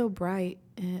it's just so bright.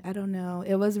 And I don't know.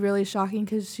 It was really shocking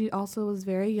because she also was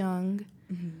very young.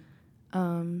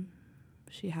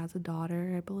 She has a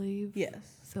daughter, I believe. Yes.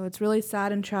 So it's really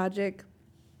sad and tragic.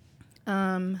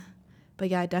 But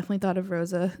yeah, I definitely thought of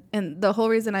Rosa, and the whole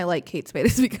reason I like Kate Spade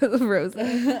is because of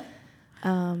Rosa.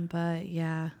 But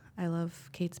yeah, I love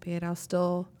Kate Spade. I'll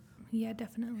still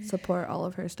definitely support all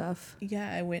of her stuff. Yeah,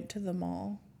 I went to the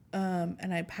mall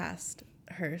and I passed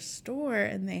her store,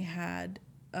 and they had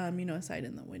a sign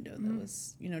in the window that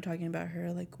was, talking about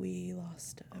her, like, we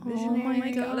lost a visionary. Oh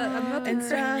my God. And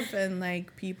stuff, and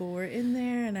like people were in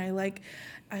there, and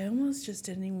I almost just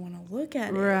didn't even want to look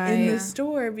at it in the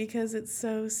store because it's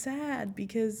so sad,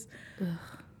 because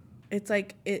it's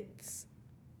like it's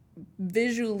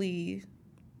visually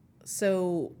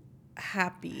so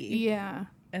happy. Yeah.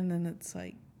 And then it's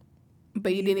like,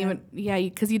 but you didn't even,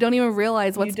 because you don't even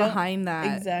realize what's behind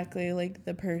that. Exactly, like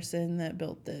the person that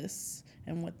built this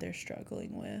and what they're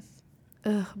struggling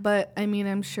with. But I mean,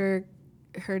 I'm sure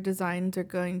her designs are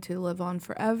going to live on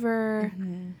forever.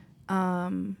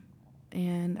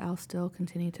 And I'll still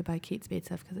continue to buy Kate Spade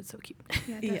stuff because it's so cute.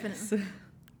 Yeah, definitely. Yes.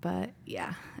 But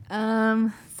yeah.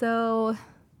 So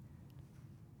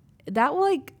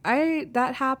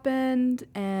that happened,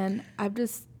 and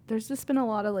there's just been a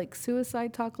lot of like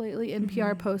suicide talk lately.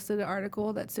 NPR posted an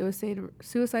article that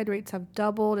suicide rates have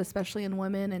doubled, especially in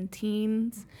women and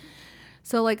teens.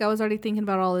 So like I was already thinking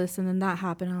about all this, and then that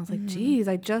happened, and I was like, geez,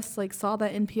 I just like saw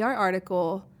that NPR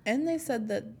article. And they said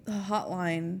that the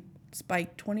hotline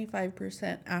spiked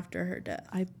 25% after her death.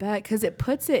 I bet, because it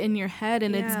puts it in your head,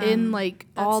 and it's in like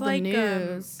all the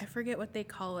news. I forget what they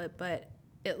call it, but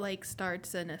it like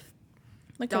starts in a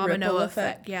Like domino a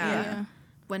effect. Yeah.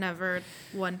 Whenever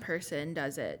one person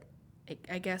does it,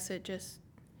 I guess it just.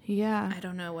 Yeah. I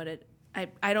don't know what it.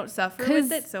 I don't suffer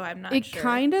with it, so I'm not sure. It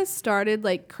kind of started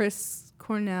like Chris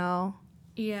Cornell.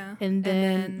 Yeah. And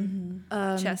then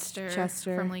Chester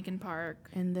from Linkin Park.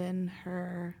 And then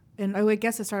her. And I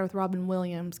guess it started with Robin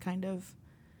Williams, kind of.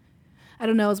 I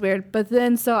don't know, it was weird. But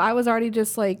then, so I was already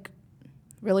just like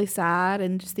really sad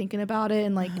and just thinking about it.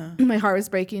 And like my heart was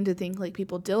breaking to think like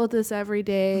people deal with this every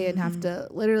day and have to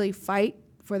literally fight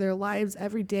for their lives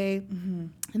every day.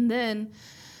 And then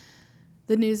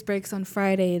the news breaks on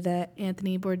Friday that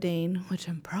Anthony Bourdain, which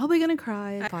I'm probably going to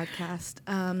cry, podcast,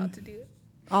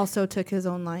 also took his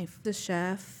own life. A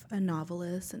chef, a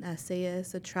novelist, an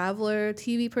essayist, a traveler,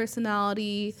 TV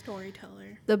personality.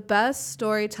 Storyteller. The best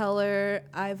storyteller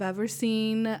I've ever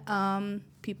seen.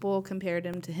 People compared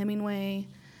him to Hemingway.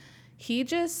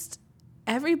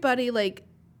 Everybody like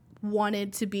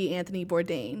wanted to be Anthony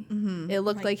Bourdain. It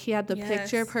looked like he had the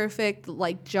picture perfect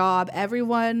like job.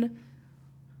 Everyone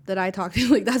that I talked to,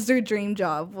 like that's their dream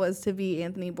job, was to be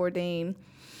Anthony Bourdain.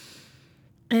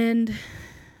 And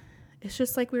it's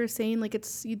just like we were saying, like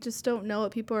you just don't know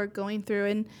what people are going through.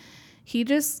 And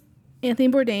Anthony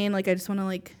Bourdain, like I just want to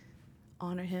like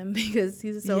honor him because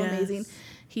he's so amazing.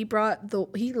 He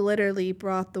literally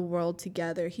brought the world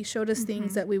together. He showed us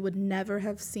things that we would never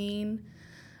have seen.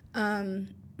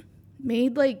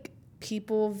 Made like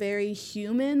people very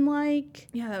human like.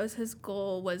 Yeah, that was his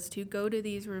goal, was to go to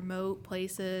these remote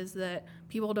places that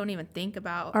people don't even think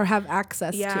about. Or have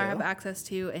access to. Have access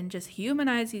to, and just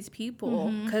humanize these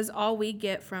people. Because all we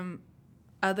get from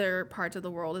other parts of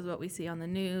the world is what we see on the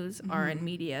news or in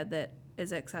media that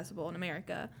is accessible in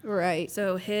America. Right.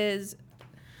 So his,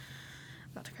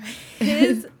 about to cry.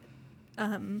 His,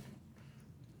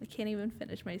 I can't even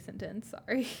finish my sentence.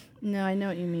 Sorry. No, I know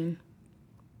what you mean.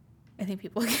 I think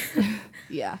people.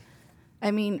 Yeah.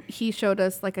 I mean, he showed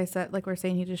us, like I said, like we're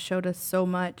saying, he just showed us so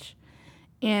much.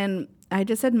 And I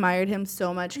just admired him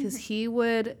so much because he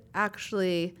would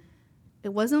actually, it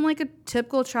wasn't like a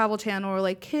typical Travel Channel or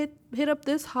like hit up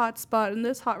this hot spot and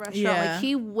this hot restaurant. Yeah. Like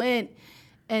he went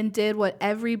and did what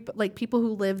like people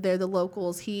who live there, the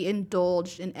locals, he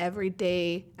indulged in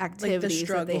everyday activities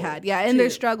that they had. Yeah, and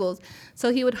their struggles.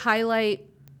 So he would highlight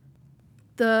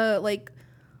the like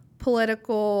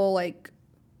political like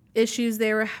issues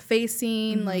they were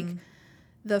facing, like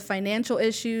the financial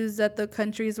issues that the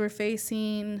countries were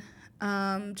facing.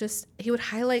 Just he would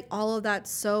highlight all of that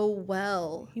so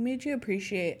well. He made you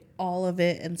appreciate all of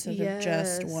it instead of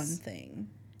just Yes. one thing.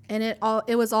 And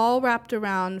it was all wrapped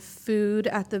around food.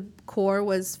 At the core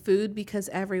was food because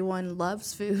everyone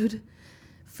loves food.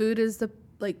 Food is the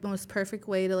like most perfect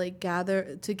way to like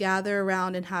gather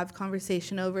around and have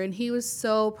conversation over. And he was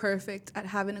so perfect at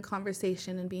having a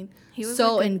conversation and being He was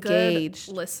so like a engaged.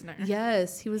 good listener.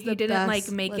 Yes, he was He the didn't best like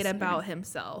make it listener. about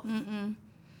himself.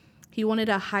 He wanted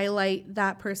to highlight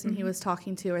that person he was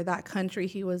talking to or that country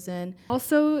he was in.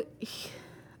 Also,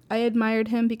 I admired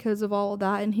him because of all of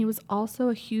that, and he was also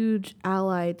a huge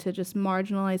ally to just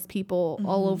marginalized people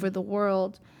all over the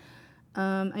world.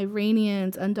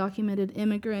 Iranians, undocumented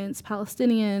immigrants,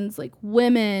 Palestinians, like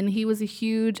women. He was a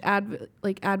huge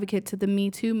advocate to the Me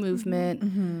Too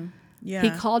movement. Yeah.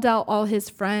 He called out all his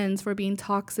friends for being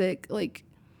toxic. Like,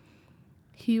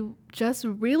 he just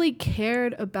really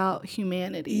cared about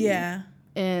humanity. Yeah.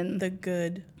 And The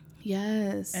good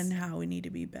yes. and how we need to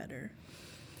be better.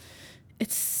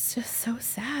 It's just so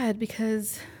sad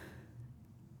because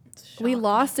we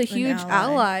lost a huge ally.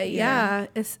 ally. Yeah.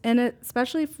 Yeah.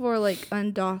 Especially for like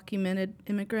undocumented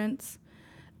immigrants.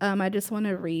 I just want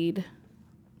to read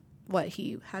what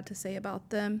he had to say about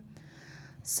them.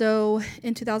 So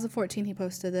in 2014, he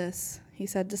posted this. He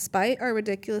said, "Despite our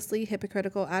ridiculously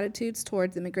hypocritical attitudes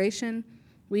towards immigration,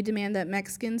 we demand that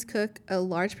Mexicans cook a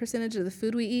large percentage of the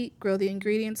food we eat, grow the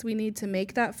ingredients we need to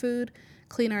make that food,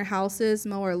 clean our houses,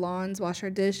 mow our lawns, wash our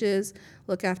dishes,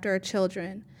 look after our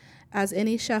children. As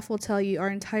any chef will tell you, our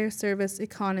entire service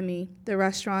economy, the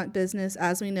restaurant business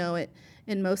as we know it,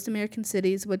 in most American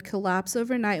cities would collapse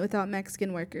overnight without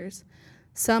Mexican workers.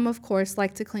 Some, of course,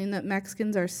 like to claim that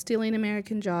Mexicans are stealing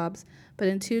American jobs, but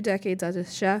in 2 decades as a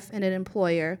chef and an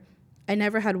employer, I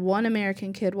never had one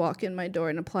American kid walk in my door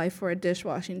and apply for a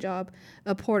dishwashing job,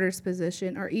 a porter's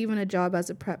position, or even a job as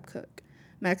a prep cook.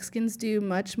 Mexicans do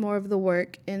much more of the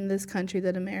work in this country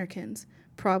than Americans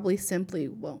probably simply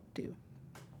won't do."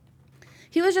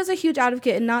 He was just a huge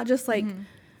advocate, and not just like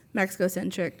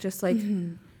Mexico-centric, just like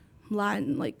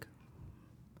Latin, like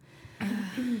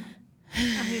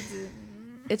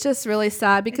it's just really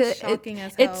sad because It's shocking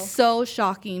as hell. it's so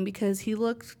shocking because he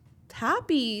looked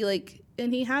happy, like,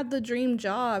 and he had the dream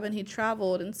job and he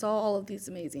traveled and saw all of these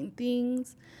amazing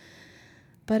things.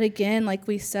 But again, like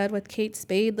we said with Kate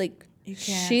Spade, like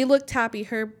she looked happy,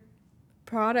 her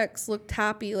products looked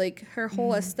happy, like her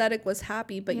whole aesthetic was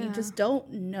happy, but you just don't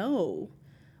know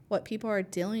what people are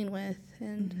dealing with.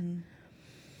 And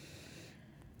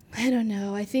I don't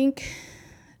know. I think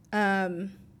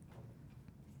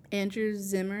Andrew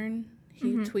Zimmern,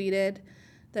 he tweeted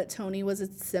that Tony was a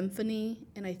symphony,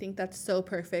 and I think that's so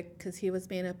perfect because he was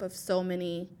made up of so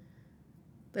many.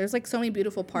 There's like so many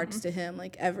beautiful parts to him,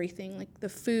 like everything, like the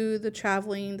food, the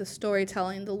traveling, the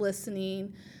storytelling, the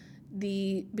listening,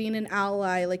 the being an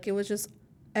ally. Like it was just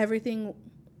everything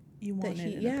You that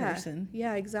wanted he, in a person.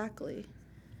 Yeah, exactly.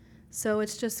 So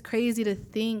it's just crazy to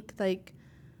think like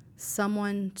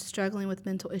someone struggling with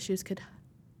mental issues could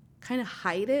kind of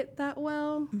hide it that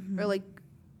well, or like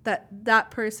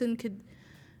that person could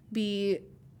be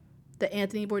the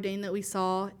Anthony Bourdain that we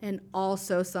saw, and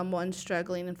also someone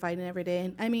struggling and fighting every day.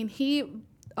 And I mean, he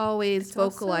always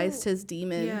vocalized his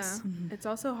demons. Yeah. It's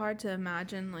also hard to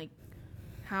imagine like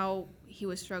how he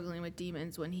was struggling with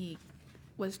demons when he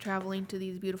was traveling to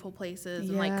these beautiful places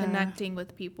and like connecting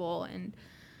with people, and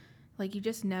like you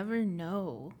just never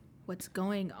know what's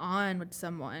going on with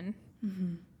someone.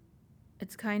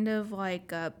 It's kind of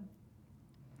like a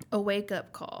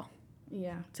wake-up call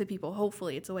Yeah. to people.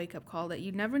 Hopefully it's a wake-up call that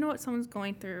you never know what someone's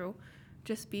going through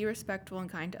just be respectful and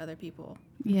kind to other people.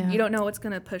 Yeah. You don't know what's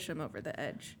going to push them over the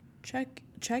edge. Check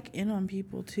in on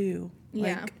people too.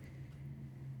 Yeah. Like,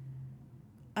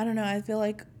 I don't know, I feel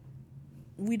like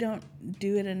we don't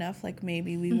do it enough. Like,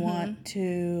 maybe we want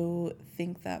to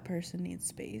think that person needs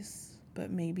space,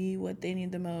 but maybe what they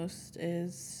need the most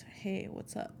is, hey,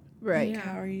 what's up? Right. Like,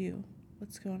 how are you?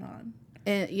 What's going on?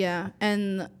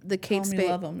 And the Kate Tell 'em you Spade.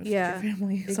 love 'em if it's Yeah, your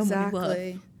family, someone you love.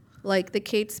 exactly. Like the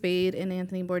Kate Spade and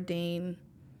Anthony Bourdain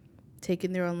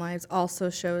taking their own lives also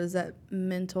shows that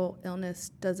mental illness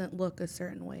doesn't look a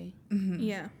certain way.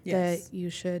 Yeah. Yes. That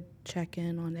you should check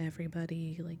in on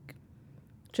everybody. Like,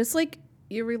 just like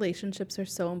your relationships are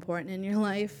so important in your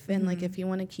life, and like if you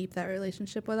want to keep that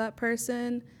relationship with that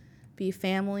person, be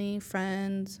family,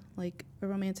 friends, like a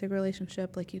romantic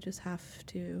relationship, like you just have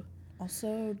to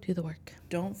Also, do the work.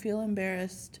 don't feel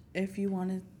embarrassed if you want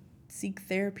to seek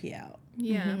therapy out.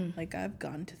 Yeah. Like, I've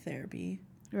gone to therapy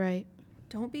Right.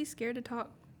 Don't be scared to talk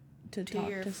to to talk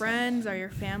your to friends or your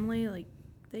family. Like,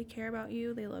 they care about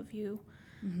you. They love you.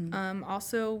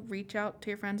 Also, reach out to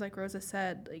your friends, like Rosa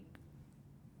said. Like,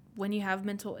 when you have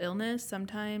mental illness,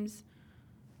 sometimes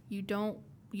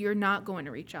you're not going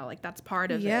to reach out. Like, that's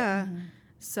part of it. Yeah.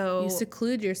 So You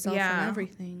seclude yourself yeah. from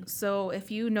everything. So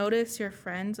if you notice your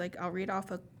friends, like, I'll read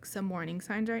off some warning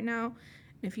signs right now.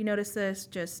 If you notice this,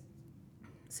 just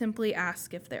simply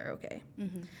ask if they're okay.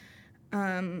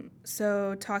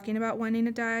 So talking about wanting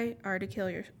to die or to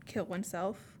kill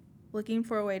oneself, looking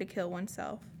for a way to kill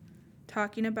oneself,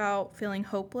 talking about feeling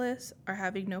hopeless or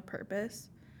having no purpose,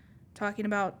 talking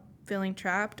about feeling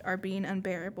trapped or being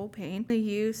unbearable pain, the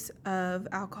use of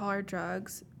alcohol or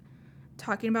drugs,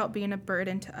 talking about being a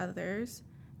burden to others,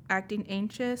 acting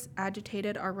anxious,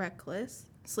 agitated, or reckless,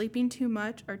 sleeping too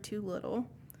much or too little,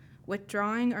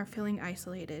 withdrawing or feeling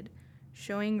isolated,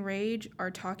 showing rage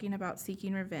or talking about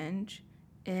seeking revenge,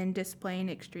 and displaying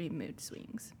extreme mood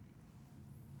swings.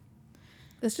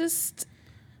 It's just,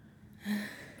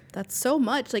 that's so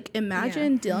much. Like,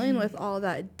 imagine dealing with all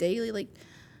that daily. Like,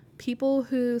 people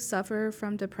who suffer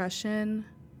from depression,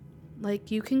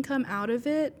 like, you can come out of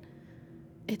it.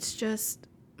 It's just,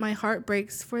 my heart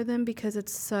breaks for them because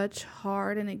it's such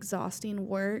hard and exhausting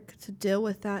work to deal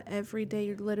with that every day.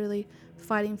 You're literally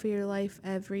fighting for your life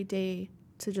every day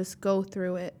to just go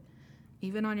through it.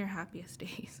 Even on your happiest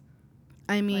days.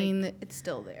 I mean, Like, it's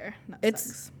still there. That it's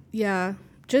sucks. yeah,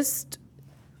 just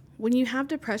when you have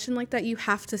depression like that, you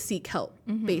have to seek help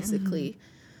basically,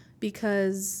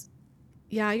 because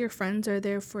yeah, your friends are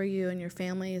there for you and your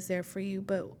family is there for you,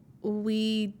 but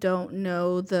we don't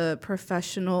know the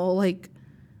professional like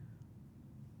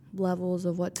levels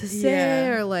of what to say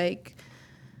or like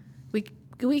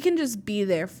we can just be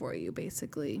there for you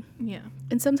basically. Yeah.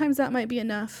 And sometimes that might be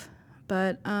enough,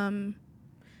 but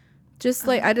just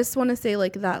like I just want to say,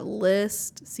 like, that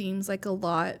list seems like a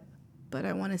lot, but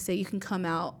I want to say you can come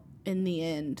out in the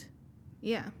end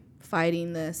Yeah.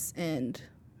 fighting this and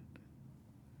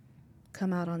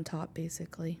come out on top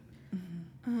basically.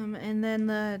 And then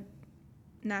the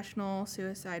National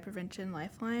Suicide Prevention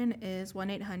Lifeline is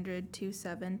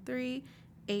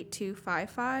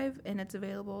 1-800-273-8255, and it's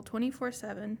available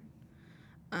 24/7.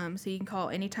 So you can call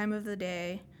any time of the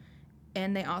day,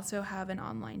 and they also have an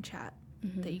online chat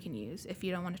that you can use if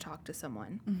you don't want to talk to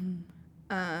someone.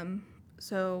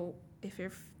 So if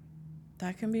you're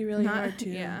That can be really not, hard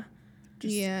too. yeah.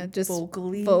 Just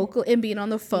vocally. vocal and being on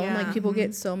the phone, Yeah. like people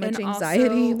get so much And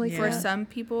anxiety. also, Like for that. some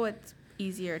people, it's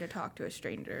easier to talk to a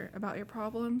stranger about your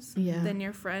problems Yeah. than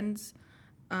your friends,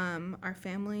 our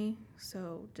family.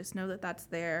 So just know that that's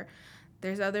there.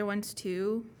 There's other ones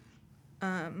too.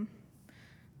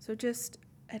 So just,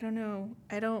 I don't know.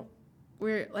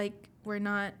 We're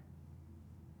not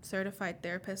certified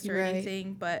therapists or Right.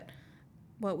 anything, but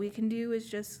what we can do is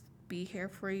just be here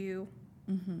for you.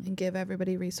 And give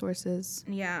everybody resources.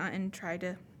 Yeah, and try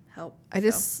to help. I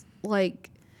just like,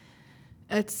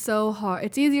 it's so hard.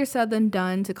 It's easier said than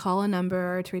done to call a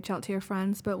number or to reach out to your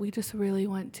friends, but we just really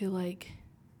want to like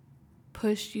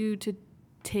push you to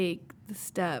take the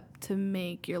step to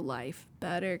make your life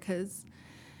better, because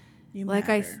You like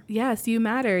matter. yes, you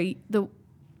matter.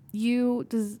 You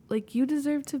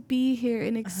deserve to be here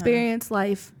and experience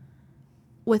life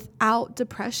without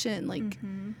depression. Like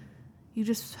you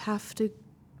just have to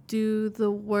do the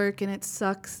work, and it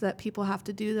sucks that people have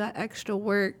to do that extra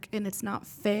work and it's not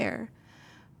fair,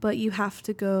 but you have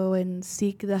to go and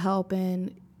seek the help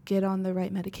and get on the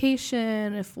right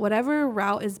medication, if whatever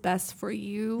route is best for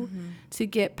you to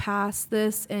get past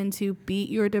this and to beat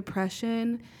your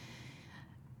depression.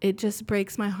 It just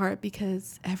breaks my heart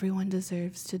because everyone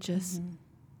deserves to just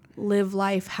live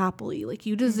life happily. Like,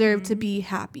 you deserve to be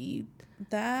happy.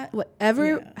 That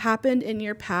whatever happened in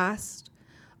your past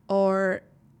or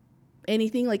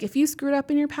anything, like if you screwed up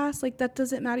in your past, like that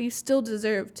doesn't matter. You still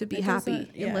deserve to be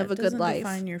happy and live a good life.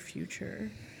 Define your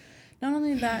future. Not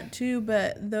only that too,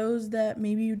 but those that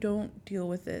maybe you don't deal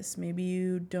with this, maybe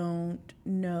you don't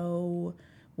know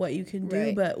what you can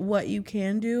do, but what you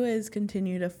can do is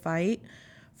continue to fight.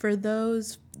 For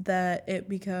those that it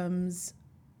becomes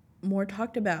more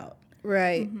talked about,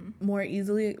 right, more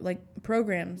easily, like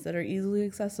programs that are easily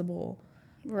accessible,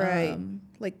 right,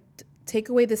 like take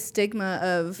away the stigma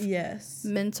of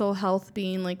mental health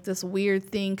being like this weird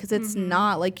thing, because it's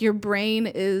not. Like your brain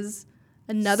is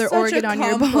another organ on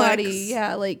your body,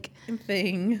 like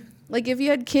thing. Like if you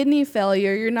had kidney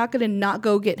failure, you're not gonna not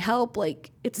go get help.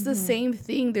 Like it's the same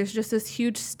thing. There's just this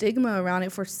huge stigma around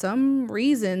it for some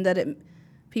reason that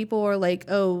people are like,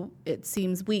 oh, it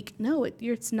seems weak. No,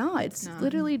 it's not. It's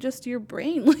literally just your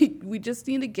brain. Like we just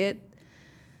need to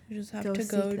you just have to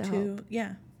go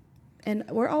to And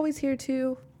we're always here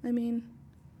too. I mean,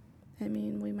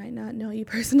 we might not know you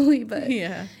personally, but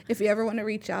if you ever want to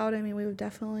reach out, I mean, we would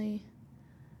definitely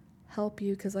help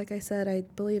you, because like I said, I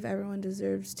believe everyone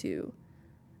deserves to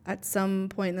at some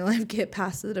point in their life get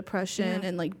past the depression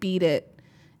and like beat it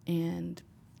and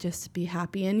just be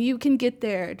happy. And you can get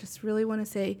there. Just really want to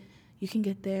say you can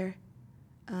get there.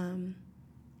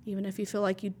 Even if you feel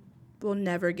like you will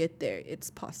never get there, it's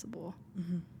possible.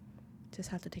 Just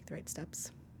have to take the right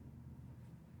steps.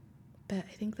 But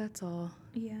I think that's all.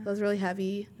 That was really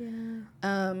heavy.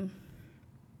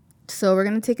 So we're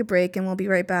going to take a break and we'll be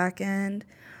right back, and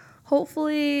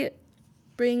hopefully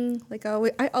bring, like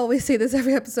I always say this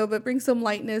every episode, but bring some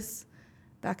lightness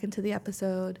back into the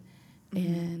episode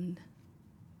and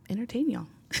entertain y'all.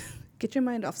 Get your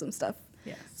mind off some stuff.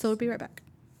 So we'll be right back.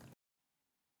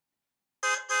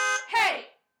 Hey!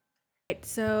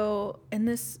 So in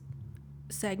this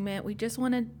segment, we just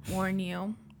want to warn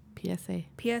you.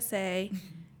 PSA.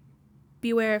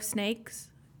 Beware of snakes.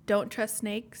 Don't trust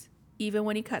snakes, even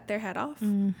when you cut their head off.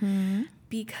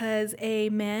 Because a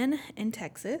man in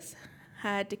Texas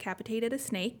had decapitated a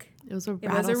snake. It was a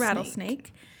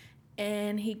rattlesnake.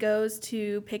 And he goes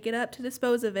to pick it up to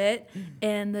dispose of it,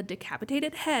 and the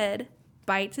decapitated head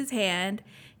bites his hand,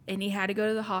 and he had to go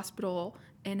to the hospital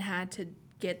and had to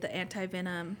get the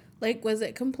anti-venom. Like, was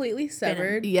it completely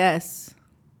severed? Yes.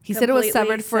 He said it was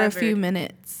severed for a few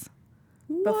minutes.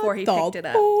 Before he picked it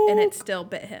up, and it still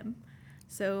bit him.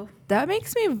 So that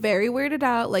makes me very weirded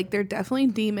out. Like, they're definitely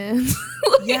demons.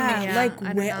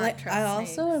 I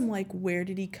also am like, where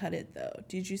did he cut it though?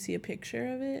 Did you see a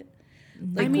picture of it?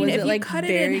 Like, I mean, was if it like cut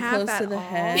very it in half close to the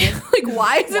head? Like,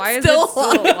 why is it still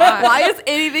alive? Why is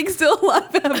anything still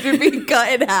alive after being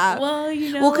cut in half? Well,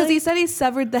 because he said he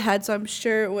severed the head, so I'm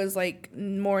sure it was like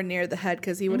more near the head,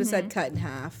 because he would have said cut in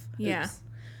half. Yeah.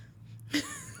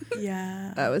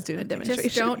 I was doing a demonstration.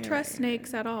 Just don't trust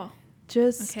snakes at all.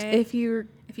 If you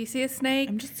see a snake,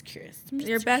 I'm just curious.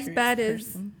 Your best bet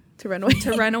is to run away.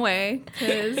 To run away,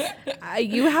 because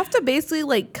you have to basically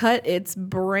like cut its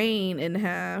brain in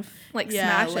half, like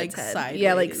smash its head. Sideways.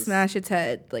 Yeah, like smash its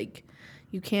head. Like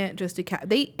you can't just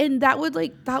and that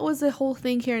was the whole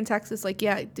thing here in Texas. Like,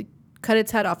 to cut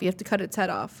its head off, you have to cut its head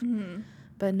off.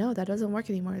 But no, that doesn't work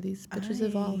anymore. These bitches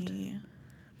evolved.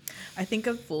 I think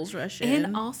of Fools Rush In.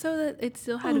 And also that it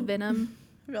still had venom.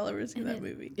 Have y'all ever seen that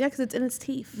movie? Yeah, because it's in its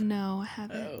teeth. No, I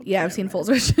haven't. I've seen Fools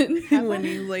Rush In. When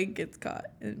he like gets caught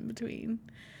in between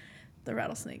the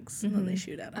rattlesnakes and then they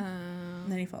shoot at him.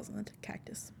 And then he falls in the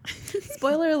cactus.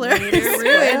 Spoiler alert.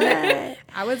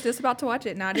 I was just about to watch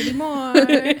it. Not anymore.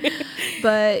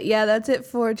 But yeah, that's it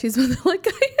for Choose Vanilla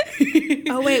Guy.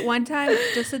 Oh wait, one time,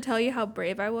 just to tell you how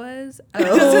brave I was.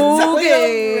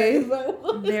 Okay.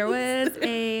 There was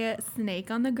a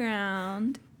snake on the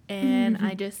ground, and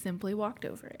I just simply walked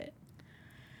over it.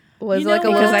 Was it like a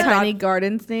little tiny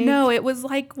garden snake? No, it was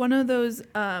like one of those.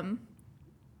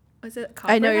 Was it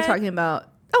copperhead? I know you're talking about.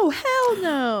 Oh, hell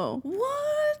no.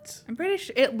 What? I'm pretty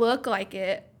sure it looked like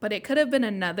it, but it could have been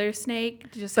another snake.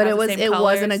 But it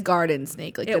wasn't a garden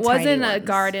snake. Like it wasn't a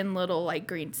garden little like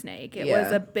green snake. It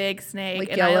was a big snake. Like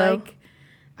and yellow?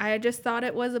 I just thought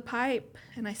it was a pipe,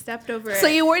 and I stepped over it. So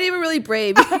you weren't even really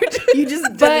brave. You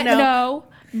just didn't know.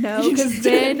 No, because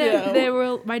then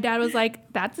my dad was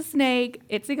like, "That's a snake.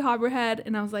 It's a copperhead,"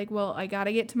 and I was like, "Well, I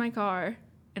gotta get to my car."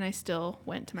 And I still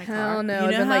went to my car. Hell no.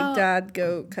 I've been like, Dad,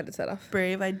 go cut its head off.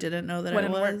 Brave, I didn't know that I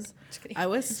was. I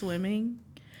was swimming.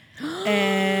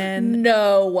 And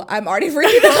no, I'm already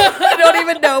freaking out. I don't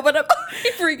even know, but I'm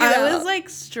already freaking out. I was like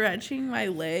stretching my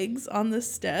legs on the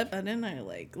step, and then I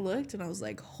like looked and I was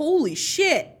like, holy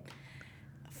shit.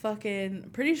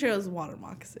 fucking, pretty sure it was water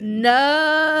moccasin.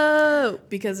 No.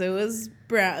 Because it was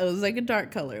brown. It was like a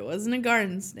dark color. It wasn't a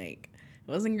garden snake.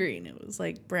 It wasn't green. It was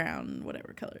like brown,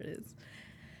 whatever color it is.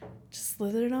 Just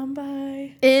slithered on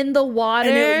by. In the water.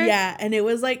 And it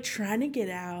was like trying to get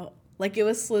out. Like it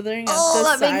was slithering up Oh, the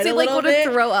that side makes a me like little want to bit.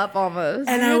 throw up almost.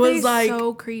 And Why I are was they like,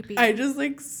 so creepy. I just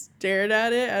like stared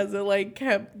at it as it like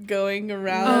kept going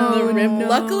around the rim. no.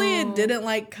 Luckily, it didn't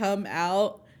like come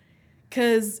out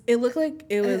because it looked like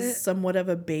it was somewhat of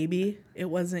a baby. It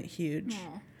wasn't huge,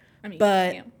 I mean,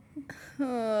 but yeah.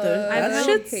 that I've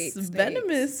shit's hate snakes.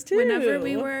 venomous too. Whenever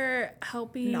we were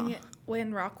helping No.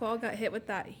 when Rockwall got hit with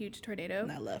that huge tornado,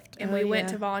 and I left. and Oh, we went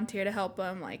yeah. to volunteer to help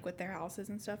them like with their houses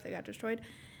and stuff that got destroyed,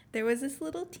 there was this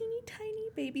little teeny tiny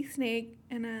baby snake,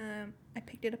 and I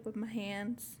picked it up with my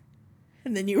hands,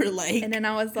 And then you were like, and then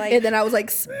I was like, And then I was like,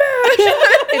 smash.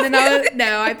 and then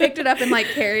I picked it up and like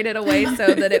carried it away so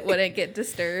that it wouldn't get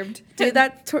disturbed. Dude,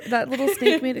 that little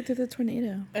snake made it through the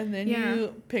tornado. and then Yeah.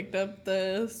 you picked up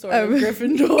the sword of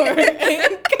Gryffindor.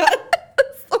 and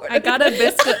I got a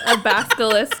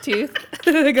basilisk tooth.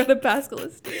 I got a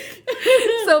basilisk tooth.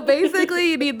 So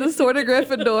basically, you need the sword of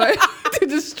Gryffindor to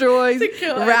destroy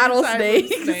kill every rattlesnakes.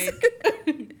 type of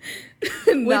snake.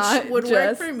 Not Which would work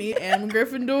just- for me and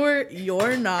Gryffindor.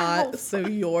 You're not, so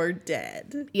you're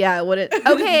dead. Yeah, would it?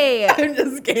 Okay, I'm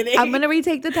just kidding. I'm gonna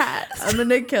retake the test. I'm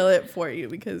gonna kill it for you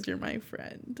because you're my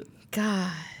friend.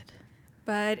 God.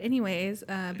 But anyways,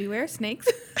 beware snakes.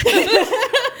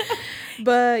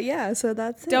 But yeah, so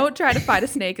that's it. Don't try to fight a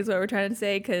snake is what we're trying to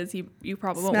say, because you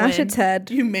probably won't smash win. its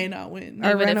head You may not win.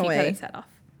 Or even run if you cut away. its head off.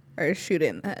 or shoot it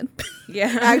in the head.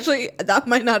 Yeah. Actually, that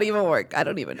might not even work. I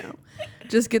don't even know.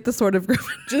 Just get the sword of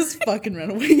Gryffindor. Just fucking run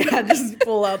away. Yeah, just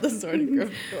pull out the sword of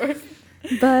Gryffindor.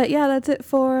 But yeah, that's it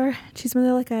for Chisme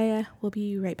de la Calle. We'll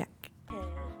be right back.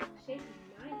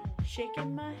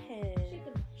 Shaking my head.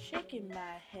 Shaking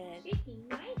my head.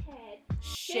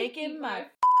 Shaking my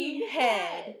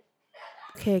head.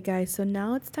 Okay, guys, so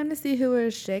now it's time to see who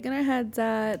we're shaking our heads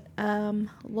at.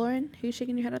 Lauren, who's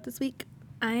shaking your head at this week?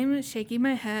 I'm shaking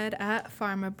my head at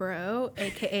Pharma Bro,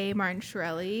 aka Martin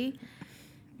Shkreli.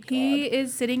 He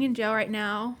is sitting in jail right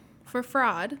now for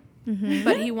fraud,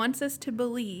 but he wants us to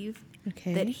believe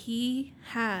Okay. that he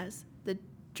has the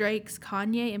Drake's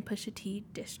Kanye and Pusha T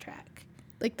diss track.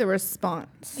 Like the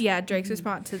response. Yeah, Drake's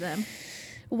response to them.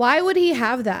 Why would he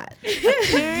have that?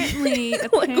 Apparently,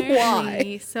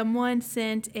 why? someone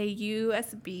sent a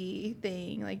USB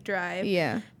thing, like drive,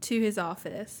 Yeah. to his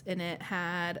office, and it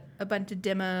had a bunch of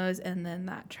demos and then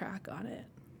that track on it.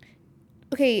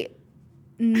 Okay,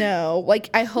 no. Like,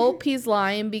 I hope he's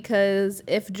lying, because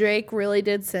if Drake really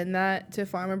did send that to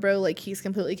Pharma Bro, like, he's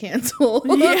completely canceled.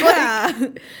 Yeah.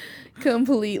 Like,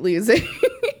 complete losing.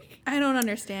 I don't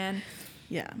understand.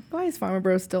 Yeah. Why is Pharma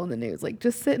Bro still in the news? Like,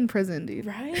 just sit in prison, dude.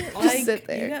 Right? Just sit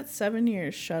there. You got 7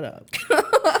 years. Shut up.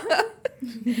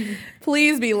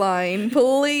 Please be lying.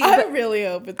 Please. I really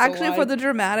hope it's Actually, a lie. for the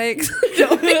dramatics.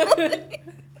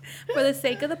 For the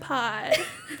sake of the pod,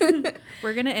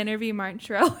 we're going to interview Martin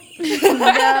Shkreli.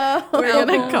 No. We're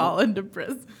gonna call into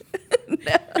prison.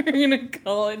 We're gonna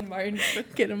call in Martin,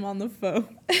 get him on the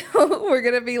phone. We're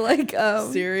gonna be like,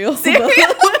 Cereal. for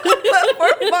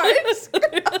March.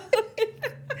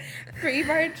 Free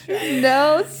Martin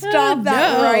No, stop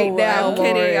that No, right now. I'm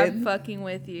kidding. I'm Lauren. fucking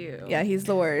with you. Yeah, he's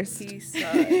the worst. He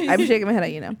sucks. I'm shaking my head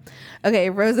at you now. Okay,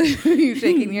 Rosa, who are you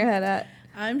shaking your head at?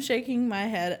 I'm shaking my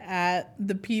head at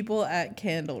the people at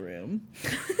Candle Room.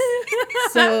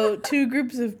 So, 2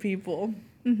 groups of people.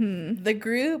 The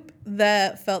group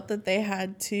that felt that they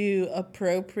had to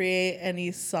appropriate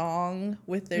any song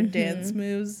with their dance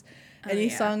moves, any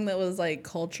yeah. song that was like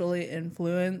culturally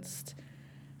influenced.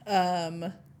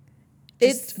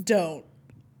 It's Don't.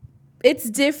 it's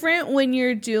different when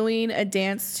you're doing a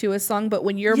dance to a song, but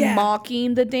when you're Yeah.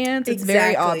 mocking the dance, it's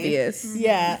very Exactly. obvious.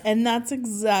 Yeah, and that's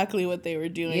exactly what they were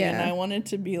doing. And Yeah. I wanted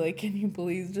to be like, can you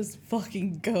please just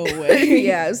fucking go away?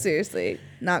 Yeah, seriously,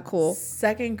 not cool.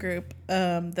 Second group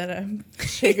that I'm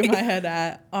shaking my head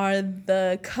at are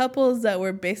the couples that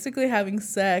were basically having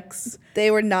sex.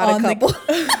 They were not On a the- couple.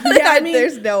 Yeah, I mean,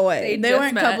 there's no way. They just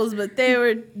weren't met. couples, but they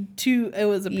were two. It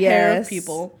was a pair Yes. of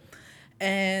people.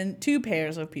 And 2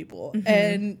 pairs of people.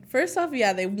 And first off,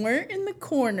 yeah, they weren't in the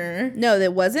corner. No,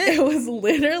 that wasn't. It was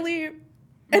literally,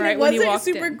 and Right it when you wasn't walked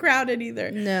super in. crowded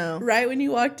either. No. Right when you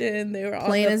walked in, they were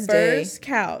Plain on as the day. first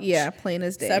couch. Yeah, plain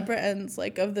as day. Separate ends,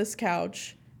 like, of this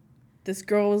couch. This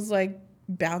girl was, like,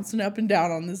 bouncing up and down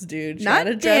on this dude. She Not had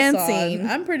a dress dancing. on.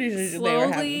 I'm pretty sure they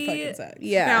were having fucking sex.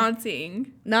 Yeah.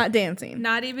 Bouncing. Not dancing.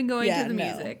 Not even going Yeah, to the no.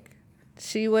 music.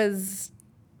 She was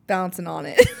bouncing on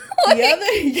it.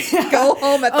 Go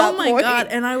home at that Oh my point. God.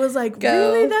 And I was like,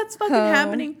 Go really? That's fucking home.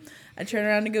 happening? I turned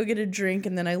around to go get a drink,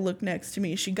 and then I looked next to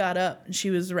me. She got up, and she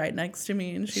was right next to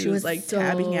me, and she was like so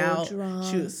tabbing out. She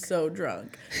drunk. was so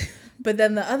drunk. But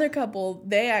then the other couple,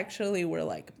 they actually were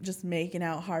like just making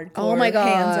out hardcore. Oh my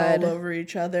Hands God. all over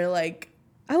each other. Like,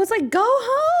 I was like, go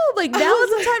home. Like, now is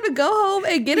the time to go home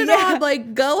and get it on.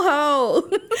 Like, go home.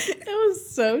 it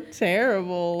was so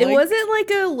terrible. It Like, wasn't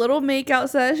like a little makeout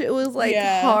sesh. It was like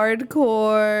Yeah.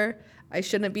 hardcore. I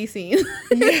shouldn't be seen.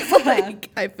 It's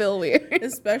like, I feel weird.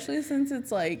 especially since it's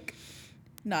like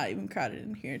not even crowded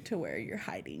in here to where you're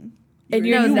hiding. And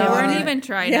You you're No, they not. weren't even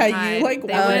trying Yeah, to hide. you like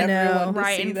they wanted went everyone to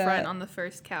right see in that. front on the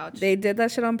first couch. They did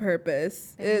that shit on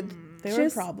purpose. It They were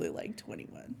just, probably like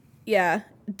 21. yeah,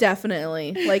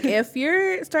 definitely. Like, if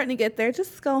you're starting to get there,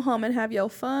 just go home and have your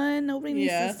fun. Nobody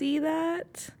needs Yeah. to see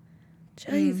that.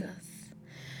 Jesus.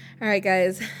 All right,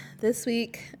 guys. This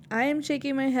week, I am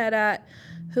shaking my head at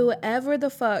whoever the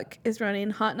fuck is running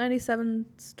Hot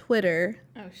 97's Twitter.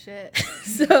 Oh shit.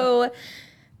 So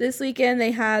this weekend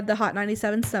they had the Hot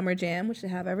 97 Summer Jam, which they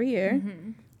have every year.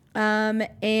 And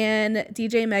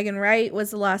DJ Megan Wright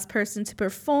was the last person to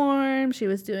perform. She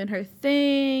was doing her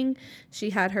thing. She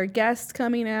had her guests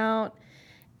coming out.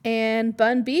 And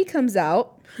Bun B comes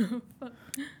out.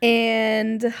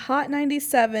 And Hot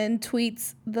 97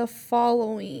 tweets the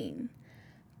following.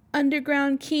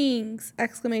 Underground Kings,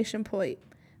 exclamation point.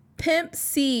 Pimp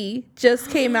C just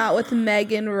came out with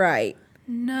Megan Wright.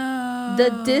 No.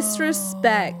 The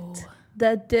disrespect.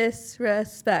 The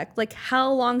disrespect. Like,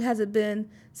 how long has it been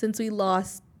since we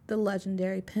lost the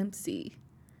legendary Pimp C?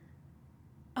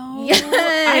 Oh, Yes.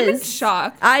 I'm in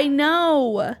shock. I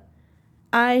know.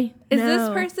 I Is know. this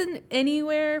person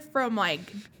anywhere from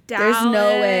like There's Dallas?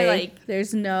 no way. Like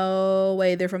There's no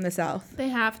way they're from the South. they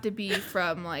have to be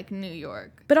from like New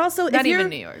York. But also, Not if you're even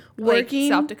New York. working-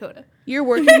 like South Dakota. you're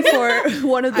working for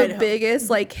one of the Idaho. biggest,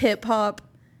 like, hip-hop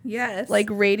Yes. like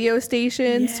radio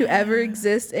stations to ever Yeah.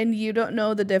 exist, and you don't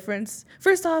know the difference.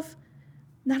 First off,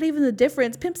 not even the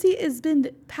difference. Pimp C has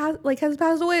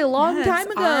passed away a long time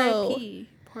ago. R.I.P.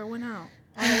 Pour one out.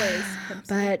 Always. Pimp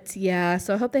C. But yeah,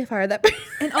 so I hope they fire that person.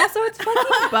 And also, it's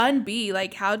fucking Bun B.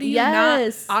 Like, how do you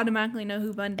Yes. not automatically know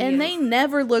who Bun B is? And they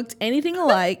never looked anything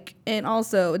alike. And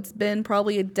also, it's been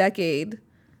probably a decade,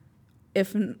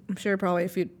 I'm sure probably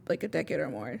a decade or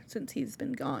more since he's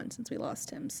been gone, since we lost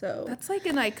him. So That's like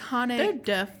an They're iconic.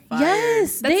 deaf.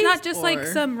 yes, That's they, not just like Or-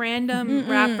 some random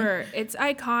rapper. It's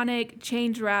iconic.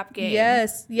 Change rap game.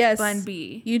 yes. Bun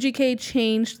B. UGK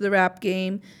changed the rap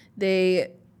game.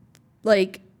 They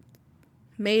like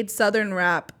made Southern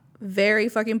rap very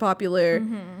fucking popular.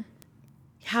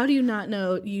 How do you not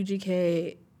know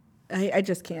UGK? I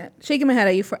just can't. Shaking my head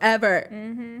at you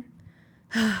forever.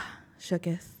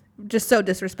 Shooketh. Just so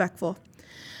disrespectful.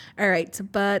 All right,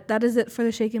 but that is it for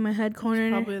the shaking my head corner.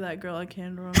 Probably that girl at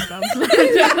Canada Run.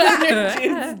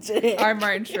 Our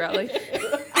Martin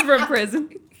Shkreli from prison.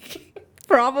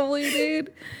 Probably,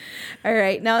 dude. All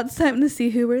right, now it's time to see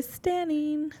who we're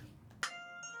standing.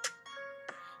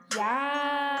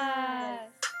 Yes.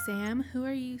 Sam, who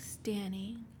are you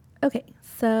standing? Okay,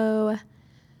 so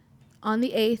on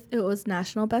the 8th, it was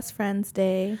National Best Friends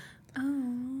Day.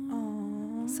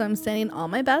 Oh. So I'm standing all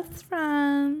my best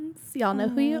friends. Y'all know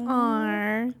who you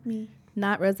are. Me.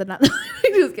 Not Rosa, not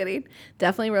just kidding.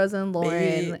 Definitely Rosa and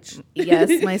Lauren. Bitch.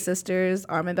 Yes, my sisters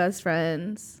are my best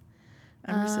friends.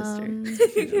 I'm her sister.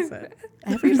 She just said.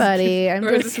 Everybody. I'm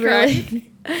Rosa's just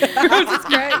really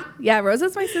Yeah,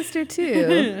 Rosa's my sister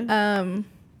too.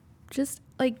 Just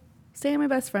like staying my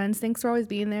best friends. Thanks for always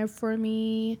being there for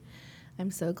me.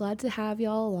 I'm so glad to have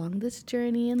y'all along this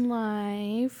journey in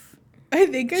life. I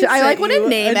think I like want to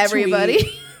name a everybody.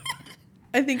 tweet.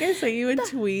 I think I sent you a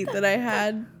tweet that I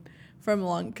had from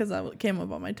long because I came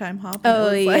up on my time hop. And Oh,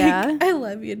 it was yeah? like, I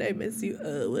love you and I miss you.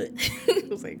 What? It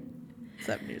was like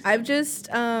 7 years. I've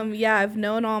just I've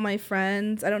known all my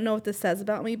friends. I don't know what this says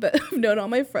about me, but I've known all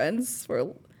my friends for a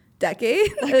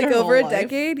decade, like our over a whole life.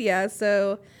 decade. Yeah,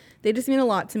 so they just mean a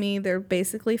lot to me. They're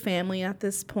basically family at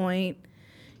this point.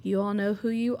 You all know who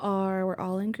you are. We're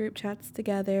all in group chats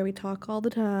together. We talk all the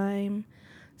time.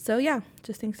 So yeah,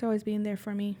 just thanks for always being there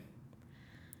for me.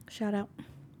 Shout out.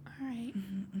 All right.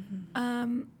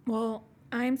 Well,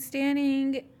 I'm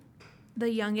standing the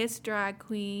youngest drag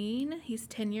queen. He's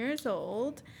 10 years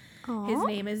old. His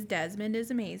name is Desmond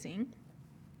is Amazing.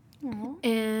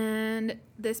 And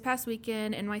this past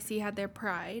weekend, NYC had their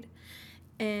Pride.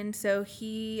 And so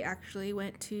he actually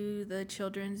went to the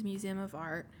Children's Museum of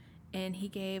Art and he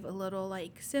gave a little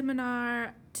like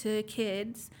seminar to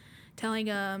kids telling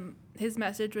him his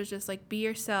message was just like, be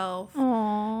yourself.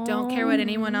 Aww. Don't care what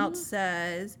anyone else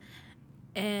says.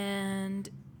 And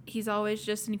he's always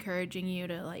just encouraging you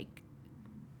to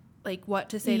like what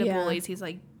to say to Yeah. bullies. He's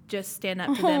like, just stand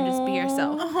up to them, just be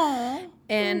yourself.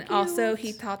 And also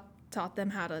he taught them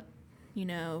how to, you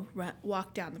know,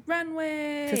 walk down the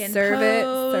runway To and serve it,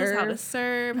 pose, how to serve.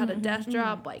 serve, how to death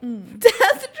drop, like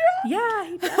Death drop. yeah,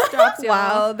 he death drops.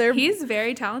 Wow, Y'all. He's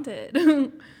very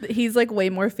talented. He's like way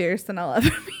more fierce than I'll ever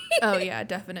be. Oh yeah,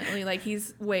 definitely. Like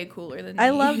he's way cooler than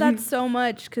I me. love that so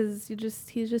much because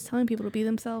he's just telling people to be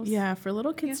themselves. Yeah, for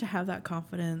little kids to have that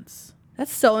confidence.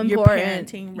 That's so You're important.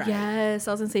 parenting right. Yes,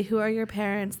 I was gonna say, who are your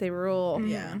parents? They rule.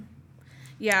 Yeah.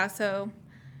 Yeah, so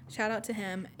shout out to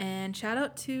him and shout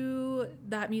out to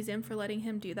that museum for letting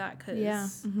him do that because Yeah.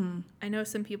 I know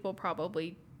some people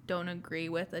probably don't agree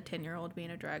with a 10-year-old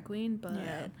being a drag queen, but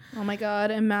Yeah. Oh my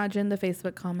God! Imagine the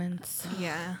Facebook comments.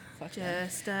 yeah,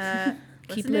 just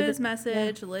Keep listen to living- his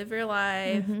message, live your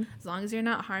life. Mhm. As long as you're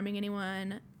not harming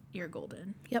anyone, you're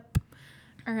golden. Yep.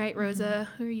 All right, Rosa,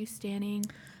 who are you standing?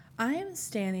 I am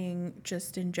standing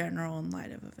just in general in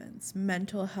light of events,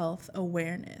 mental health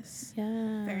awareness.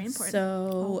 Yeah. Very important. So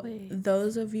Always.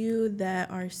 those of you that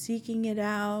are seeking it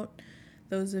out,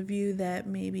 those of you that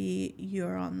maybe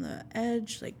you're on the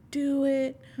edge, like do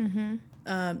it.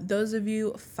 Mm-hmm. Those of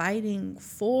you fighting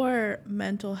for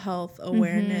mental health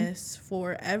awareness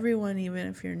for everyone, even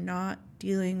if you're not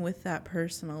dealing with that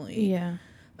personally. Yeah.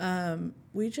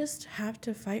 We just have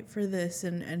to fight for this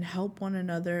and help one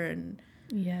another. And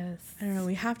Yes. I don't know,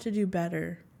 we have to do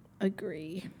better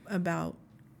Agree. about,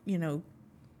 you know,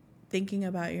 thinking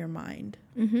about your mind.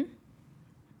 Mm-hmm.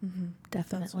 That's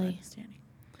where Definitely. I'm standing.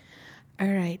 All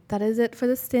right, that is it for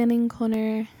the standing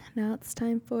corner. Now it's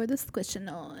time for the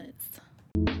squishinals.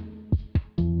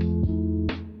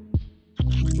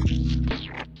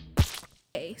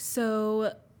 Okay,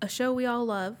 so a show we all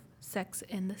love, Sex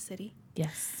and the City,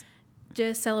 Yes.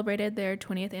 just celebrated their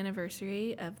 20th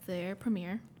anniversary of their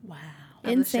premiere. Wow. Of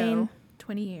the Insane. show,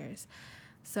 20 years.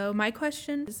 So my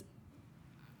question is,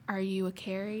 are you a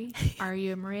Carrie? Are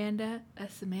you a Miranda? A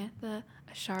Samantha?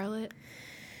 A Charlotte?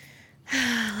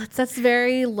 That's a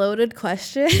very loaded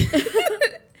question.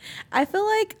 I feel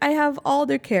like I have all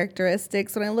their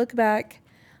characteristics when I look back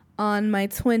on my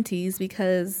 20s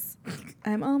because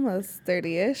I'm almost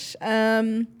 30-ish.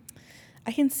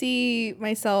 I can see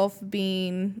myself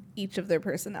being each of their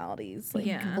personalities. Like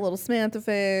Yeah. a little Samantha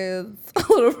phase, a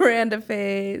little Miranda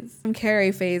phase, some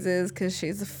Carrie phases because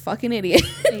she's a fucking idiot.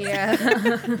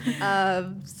 Yeah.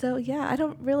 So yeah, I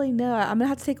don't really know. I'm gonna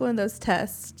have to take one of those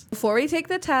tests. Before we take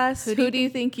the test, who do you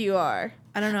think you are?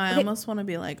 I don't know. I Okay. almost want to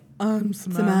be like, I'm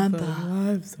Samantha. I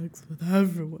have sex with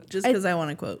everyone. Just because I want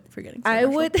to quote Forgetting I Sarah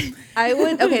would, Marshall. I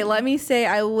would. Okay, let me say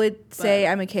I would say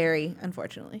I'm a Carrie.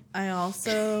 Unfortunately, I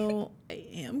also I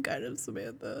am kind of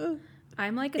Samantha.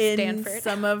 I'm like a In Stanford.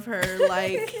 some of her,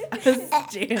 like,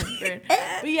 Stanford.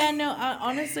 But yeah, no,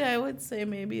 honestly, I would say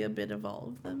maybe a bit of all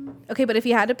of them. okay. But if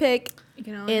you had to pick, You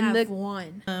can only in have the-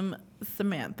 one. okay,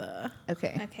 Samantha.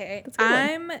 Okay. That's a good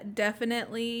one. I'm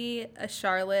definitely a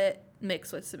Charlotte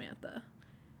mixed with Samantha.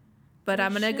 But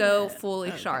I'm going to go shit. fully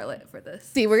Okay. Charlotte for this.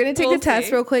 see, we're gonna take We'll the test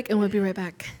see. real quick, and we'll be right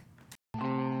back.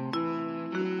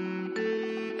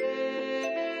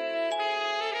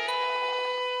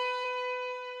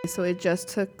 So we just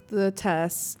took the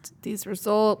test. These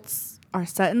results are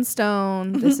set in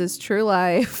stone. This is true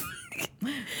life.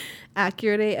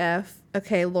 Accurate AF.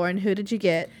 Okay, Lauren, who did you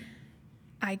get?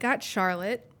 I got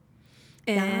Charlotte.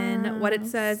 And what it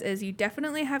says is you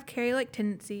definitely have Carrie-like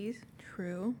tendencies.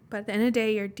 True. But at the end of the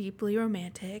day, you're deeply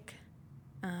romantic.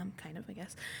 Kind of, I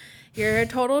guess. You're a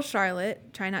total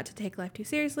Charlotte. Try not to take life too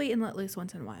seriously and let loose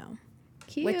once in a while.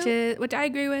 Cute. Which I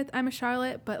agree with. I'm a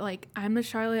Charlotte, but like I'm the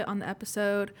Charlotte on the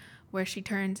episode where she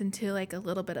turns into like a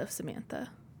little bit of Samantha.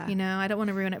 You know, I don't want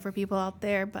to ruin it for people out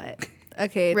there, but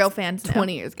Okay, real it's fans know.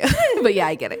 20 years ago. But yeah,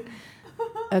 I get it.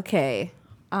 Okay,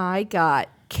 I got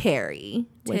Carrie,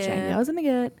 which I Tip. knew I was gonna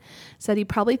get. Said you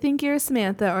probably think you're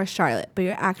Samantha or Charlotte, but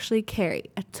you're actually Carrie,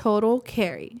 a total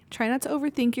Carrie. Try not to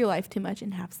overthink your life too much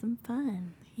and have some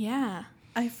fun. Yeah.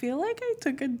 I feel like I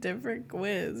took a different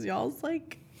quiz. Y'all's,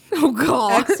 like, Oh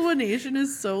God. explanation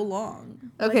is so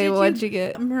long. Okay, what'd you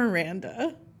get?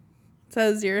 Miranda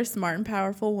says you're a smart and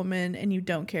powerful woman and you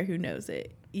don't care who knows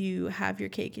it. You have your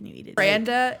cake and you eat it.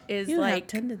 Miranda is you have like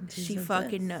tendencies she of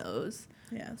fucking this. knows.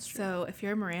 Yeah, that's true. So if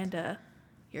you're Miranda,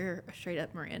 you're a straight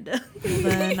up Miranda.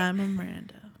 Then I'm a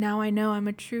Miranda. Now I know I'm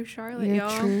a true Charlotte, You're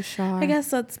y'all. true Char. I guess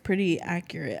that's pretty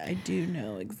accurate. I do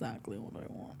know exactly what I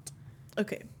want.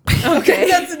 Okay. Okay.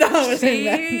 That's not what I She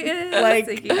meant. is Like,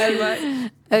 thinking too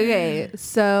much. Okay,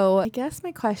 so I guess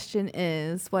my question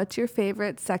is, what's your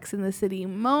favorite Sex in the City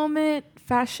moment?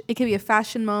 Fashion. It could be a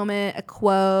fashion moment, a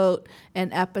quote,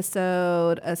 an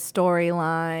episode, a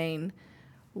storyline.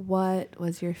 What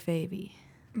was your favy?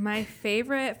 My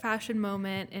favorite fashion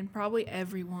moment, and probably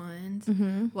everyone's,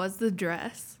 was the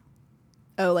dress.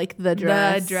 Oh, like the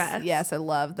dress. The dress. Yes, I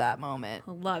love that moment.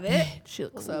 Love it. She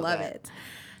looks so Love good. it.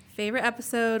 Favorite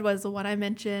episode was the one I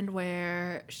mentioned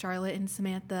where Charlotte and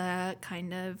Samantha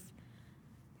kind of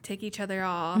take each other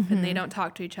off and they don't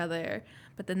talk to each other.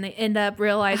 But then they end up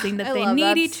realizing that I they love need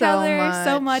that each so other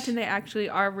so much. much and they actually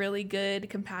are really good,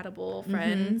 compatible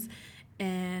friends.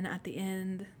 And at the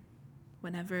end,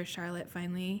 whenever Charlotte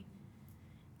finally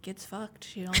gets fucked,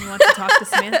 she only wants to talk to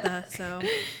Samantha. So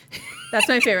that's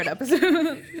my favorite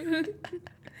episode.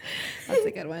 That's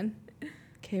a good one.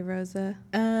 Okay, Rosa.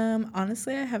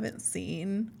 Honestly, I haven't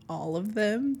seen all of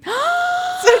them.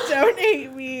 So don't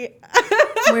hate me.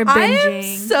 We're I am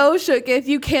binging. so shook. If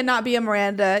you cannot be a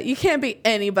Miranda, you can't be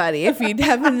anybody. If you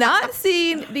have not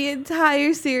seen the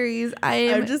entire series, I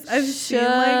am I've seen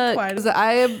like quite a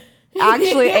I am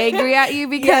actually angry at you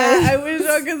because Yeah, I wish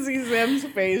I could see Sam's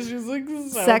face. She's like so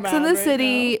Sex mad in the right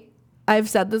City, I've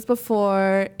said this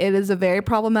before, it is a very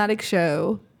problematic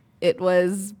show. It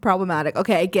was problematic.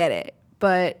 Okay, I get it.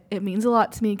 But it means a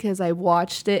lot to me because I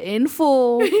watched it in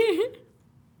full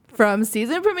from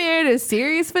season premiere to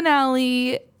series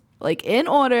finale, like in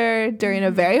order during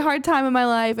a very hard time in my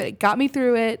life. And it got me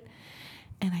through it.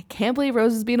 And I can't believe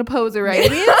Rose is being a poser right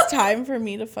Maybe now. it's time for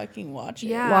me to fucking watch it.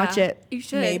 Yeah. Watch it. You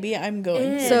should. Maybe I'm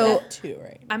going to So- that too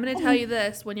right now. I'm going to tell you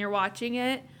this. When you're watching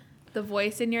it, the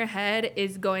voice in your head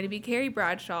is going to be Carrie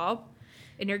Bradshaw.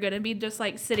 And you're going to be just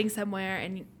like sitting somewhere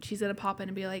and she's going to pop in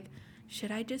and be like,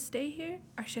 should I just stay here?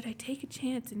 Or should I take a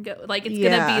chance and go? Like, it's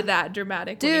going Yeah. to be that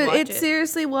dramatic when you Dude, watch it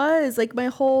seriously was. Like, my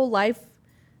whole life.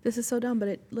 This is so dumb, but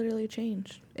it literally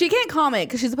changed. She can't comment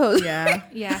because she's a poser. Yeah.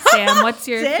 Yeah, Sam, what's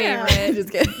your Damn. favorite Just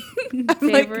kidding. I'm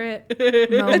like favorite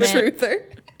a moment truther.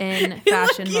 in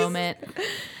fashion moment?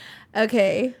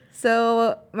 Okay,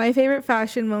 so my favorite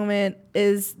fashion moment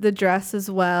is the dress as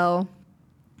well.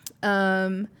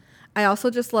 I also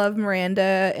just love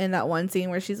Miranda in that one scene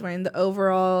where she's wearing the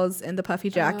overalls and the puffy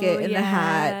jacket Oh, and the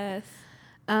hat.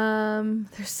 yes.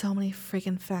 There's so many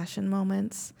freaking fashion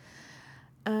moments.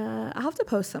 I'll have to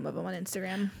post some of them on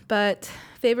Instagram. But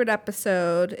favorite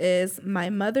episode is my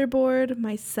motherboard,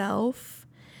 myself.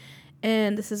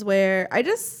 And this is where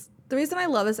the reason I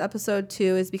love this episode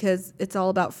too is because it's all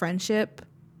about friendship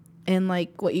and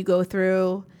like what you go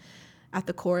through at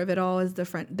the core of it all is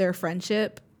their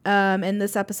friendship. And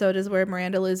this episode is where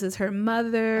Miranda loses her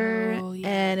mother. Oh, yes.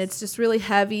 And it's just really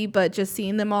heavy, but just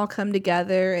seeing them all come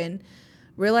together and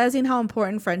realizing how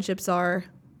important friendships are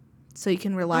so you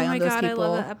can rely on those people. I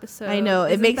love that episode. I know,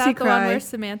 it Isn't makes that you the one cry. where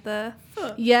Samantha?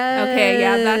 Yes. Okay,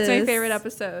 yeah, that's my favorite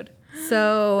episode.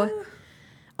 So,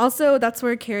 also, that's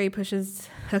where Carrie pushes.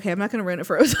 Okay, I'm not going to ruin it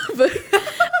for Rosa,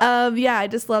 but yeah, I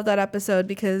just love that episode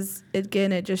because,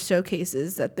 again, it just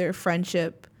showcases that their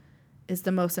friendship is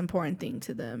the most important thing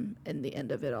to them in the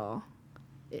end of it all,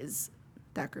 is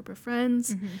that group of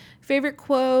friends. Favorite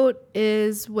quote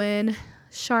is when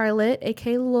Charlotte,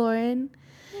 aka Lauren,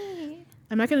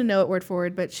 I'm not going to know it word for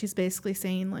word, but she's basically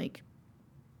saying, like,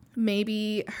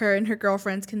 maybe her and her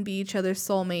girlfriends can be each other's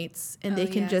soulmates and they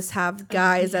can yes. just have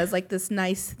guys as like this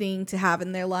nice thing to have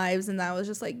in their lives. And that was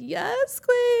just like, yes,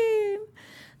 queen.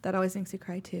 That always makes you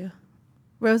cry too.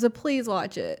 Rosa, please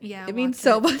watch it. Yeah, it means watch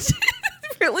so it. much.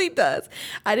 It really does.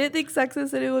 I didn't think Sex and the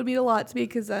City would mean a lot to me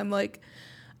because I'm like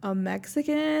a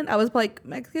Mexican. I was like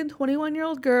Mexican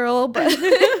 21-year-old girl, but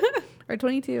or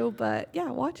 22. But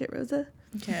yeah, watch it, Rosa.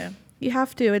 Okay. You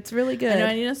have to. It's really good. I know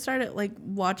I need to start it like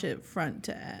watch it front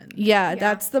to end Yeah,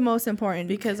 that's the most important.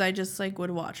 because I just like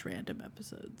would watch random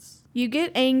episodes. You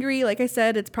get angry, like I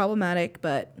said, it's problematic,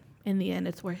 but in the end,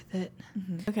 it's worth it.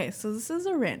 Okay, so this is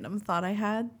a random thought I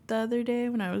had the other day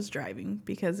when I was driving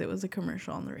because it was a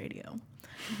commercial on the radio.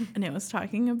 And it was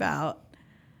talking about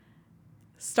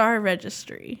Star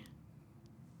Registry.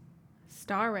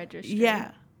 Star Registry.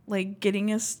 Yeah. Like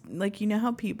getting like, you know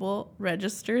how people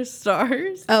register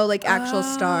stars? Oh, like actual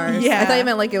stars. yeah. I thought you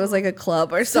meant like it was like a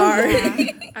club or something.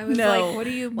 Yeah. I was No, like, what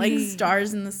do you mean? Like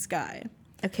stars in the sky.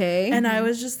 Okay. And I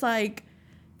was just like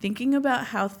thinking about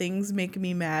how things make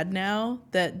me mad now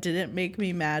that didn't make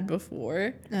me mad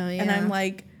before. Oh, yeah. And I'm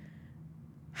like,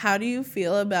 how do you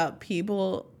feel about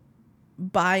people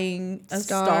buying a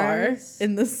star Stars?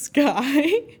 in the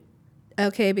sky?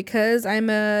 Okay, because I'm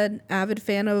an avid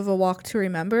fan of A Walk to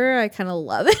Remember, I kind of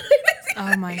love it.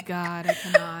 Oh my God, I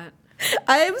cannot.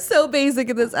 I am so basic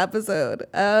in this episode.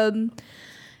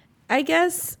 I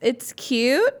guess it's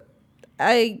cute.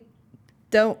 I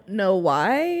don't know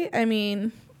why. I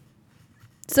mean,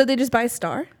 so they just buy a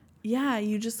star? Yeah,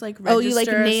 you just like register. Oh, you like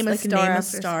name a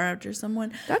star after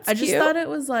someone. That's I just cute. thought it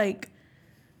was like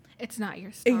It's not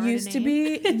your star. it used to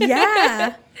be.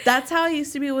 Yeah, that's how it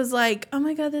used to be. It was like, oh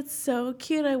my god, that's so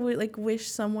cute. I would like wish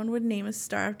someone would name a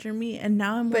star after me. And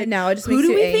now I'm But like, now it just who makes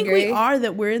do you we think angry. we are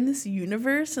that we're in this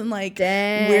universe and like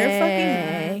Dang. we're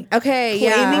fucking Okay,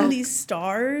 claiming yeah. these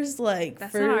stars like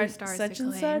That's for not our stars such to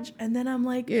and claim. such. And then I'm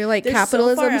like, You're like, they're so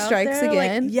capitalism far out strikes there, like,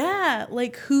 again. yeah,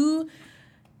 like who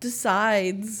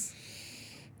decides?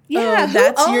 Yeah, oh,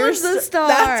 that's who your owns the star?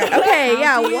 that's what- Okay, how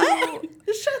yeah, do you- what?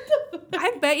 Shut the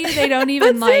I bet you they don't But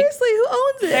even like. seriously, who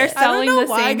owns it? They're I don't selling know the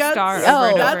why I same got star so- over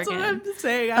and over That's again. what I'm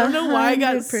saying. I don't know why I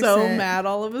got so 100%. mad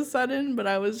all of a sudden, but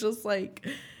I was just like,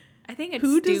 I think it's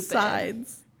who stupid.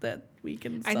 decides that we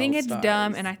can I sell think it's stars?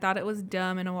 dumb, and I thought it was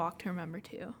dumb in A Walk to Remember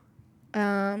too.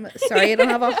 Sorry, I don't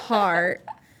have a heart.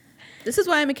 This is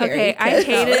why I'm a Carrie. Okay, I 'cause-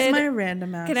 hated- That was my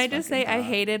random ass Can I just say fucking I thought.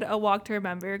 hated A Walk to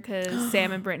Remember because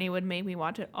Sam and Brittany would make me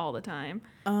watch it all the time,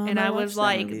 and I I watched was that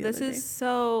like, movie the "This other is day.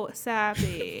 so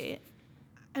sappy,"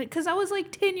 because I was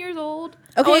like 10 years old.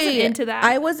 I wasn't Okay, into that.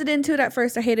 I wasn't into it at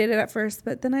first. I hated it at first,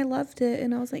 but then I loved it,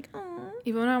 and I was like, oh.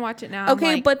 Even when I watch it now, I'm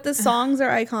Okay, like, but the songs are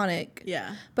iconic.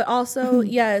 Yeah. But also,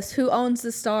 yes, who owns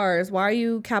the stars? Why are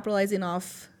you capitalizing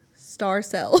off star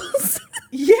sales?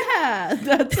 Yeah,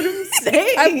 that's what I'm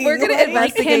saying. We're gonna Like,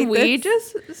 investigate can we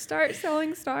this. just start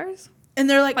selling stars? And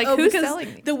they're like, Like, oh, who's because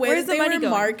selling these? the way Where's that the they money were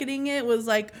going? marketing it was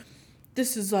like,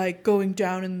 this is like going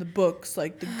down in the books,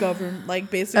 like the government,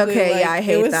 like basically. Okay, like, yeah, I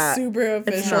hate it was that. super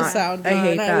official not. sounding. I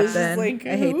hate and that I was then. just like,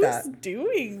 I hate who's that.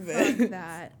 doing Fuck this?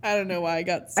 that. I don't know why I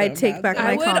got so I take mad back about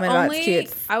my it. I would comment about it's only, cute.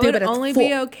 It's I would stupid as only be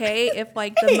fuck. okay if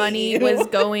like the money Ew. was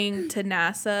going to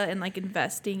NASA and like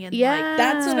investing in Yeah. like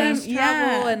That's what I'm. space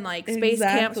travel Yeah, and like space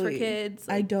camps for exactly. kids.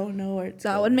 I Like, don't know where it's.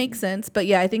 That would going. make sense. But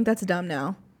yeah, I think that's dumb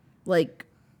now. Like,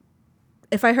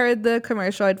 if I heard the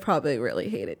commercial, I'd probably really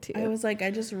hate it too. I was like,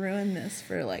 I just ruined this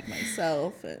for like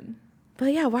myself, and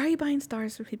But yeah, why are you buying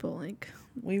stars for people? Like,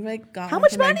 we like got. how one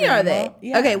much for my money are they? grandma.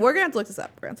 Yeah. Okay, we're gonna have to look this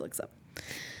up.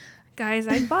 guys,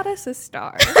 I bought us a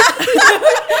star,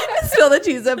 Spill the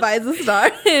cheese that buys a star.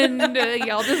 and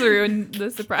y'all just ruined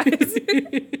the surprise.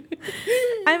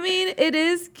 I mean, it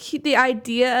is cute. The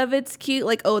idea of it's cute.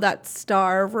 Like, oh, that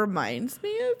star reminds me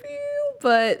of you.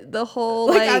 But the whole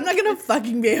Like, I'm not gonna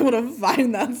fucking be able to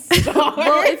find that star.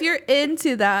 well, if you're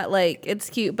into that, like, it's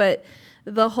cute. But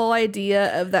the whole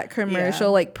idea of that commercial,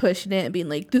 Yeah. like pushing it and being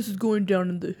like, "This is going down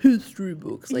in the history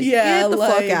books." Like, Yeah, get the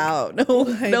like- fuck out. No,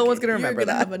 Like, no one's gonna remember you're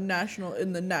gonna that. Have a national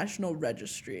in the National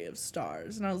Registry of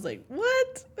Stars, and I was like,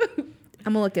 what?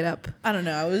 I'm gonna look it up. I don't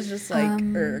know. I was just like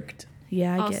irked.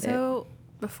 Yeah, I get it. Also,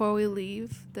 before we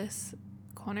leave this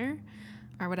corner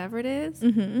or whatever it is,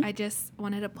 Mm-hmm. I just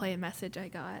wanted to play a message I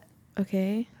got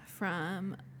Okay.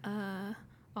 from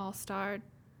all-star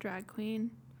drag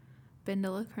queen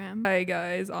Bindala Creme. Hi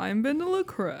guys, I'm Bindala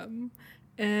Creme,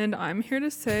 and I'm here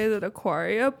to say that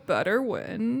Aquaria better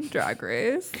win Drag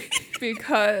Race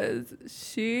because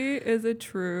she is a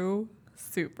true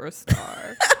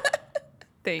superstar.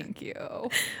 Thank you.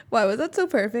 Why was that so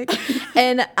perfect?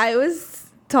 And I was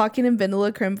talking in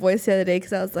Bindala Crim voice the other day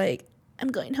because I was like, I'm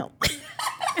going home.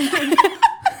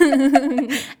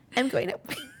 I'm going home.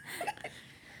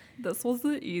 This was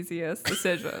the easiest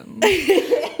decision.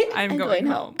 I'm going going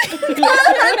home. That's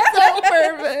so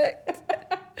perfect.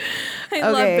 I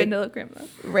love Okay. Bindala Creme though.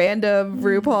 Random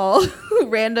RuPaul,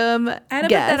 random I had to put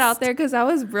that out there because I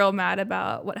was real mad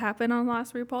about what happened on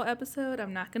last RuPaul episode.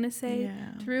 I'm not gonna say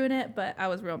Yeah. to ruin it, but I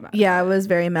was real mad. Yeah, I was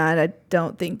very mad. I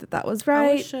don't think that was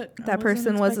right. shook. I That wasn't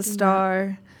person was a expecting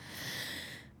star.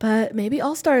 But maybe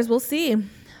all stars. We'll see.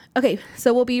 Okay,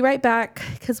 so we'll be right back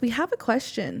because we have a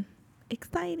question.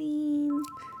 Exciting.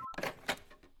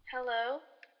 Hello?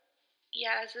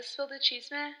 Yeah, is this Spill the Cheese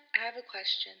Man? I have a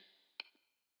question.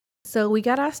 So we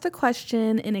got asked a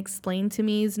question in Explain to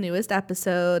Me's newest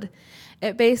episode.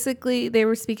 It basically, they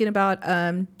were speaking about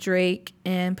Drake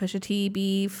and Pusha T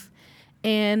beef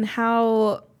and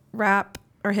how rap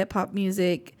or hip hop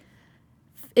music,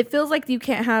 it feels like you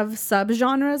can't have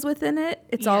subgenres within it.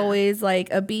 It's Yeah. always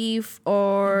like a beef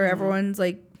or everyone's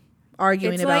like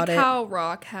arguing It's about like it. how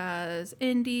rock has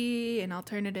indie and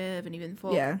alternative and even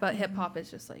folk, Yeah. but hip hop is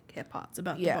just like hip hop. It's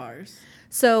about Yeah. the bars.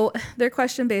 So their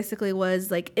question basically was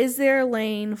like, is there a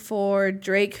lane for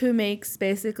Drake who makes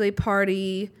basically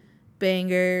party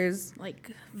bangers Like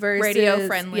versus radio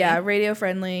friendly. Yeah, radio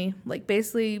friendly, like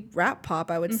basically rap pop,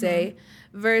 I would say,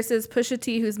 versus Pusha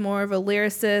T, who's more of a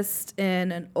lyricist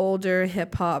and an older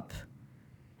hip hop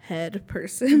head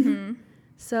person.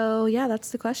 So yeah,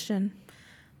 that's the question.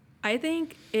 I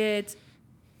think it's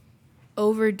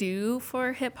overdue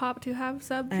for hip hop to have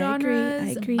subgenres. I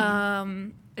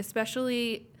agree.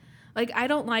 Especially, like, I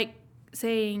don't like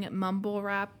saying mumble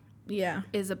rap Yeah.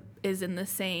 is in the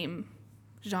same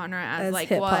genre as like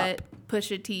hip-hop. what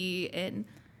Pusha T and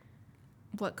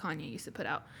what Kanye used to put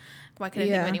out. Why couldn't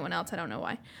I think of anyone else? I don't know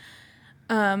why.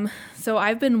 So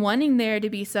I've been wanting there to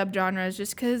be subgenres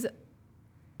just because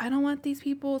I don't want these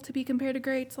people to be compared to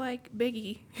greats like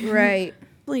Biggie. Right. I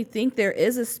really think there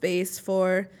is a space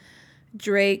for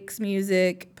Drake's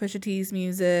music, Pusha T's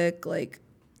music, like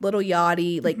Lil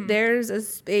Yachty. Like there's a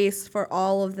space for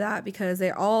all of that because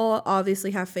they all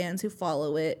obviously have fans who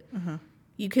follow it.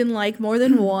 You can like more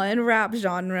than one rap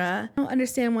genre. I don't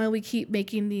understand why we keep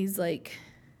making these like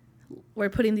we're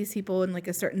putting these people in like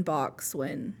a certain box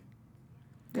when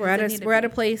we're at a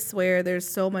place where there's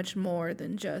so much more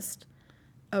than just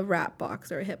a rap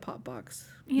box or a hip hop box.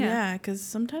 Yeah, because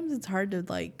sometimes it's hard to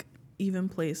like even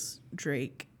place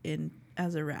Drake in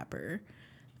as a rapper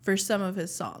for some of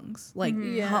his songs, like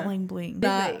Hotline Bling.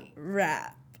 Not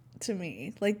rap to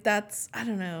me. Like that's I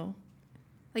don't know.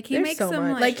 Like he There's makes so some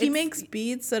much. like, Like he it's- makes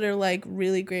beats that are like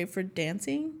really great for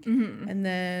dancing, and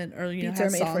then or you Beats know are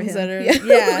have made for songs him. that are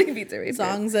Yeah. Like, beats are made for him.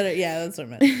 songs that are that's what I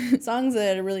meant. Songs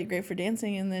that are really great for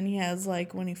dancing, and then he has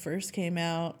like when he first came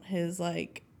out his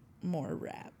like more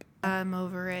rap. I'm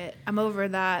over it. I'm over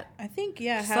that. I think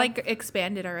It's like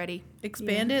expand it already.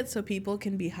 expand it so people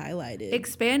can be highlighted.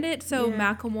 Expand it so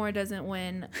Macklemore doesn't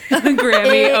win a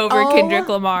Grammy over Kendrick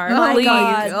Lamar. Oh my Please.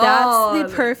 God, that's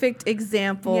the perfect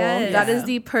example. Yes. That is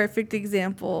the perfect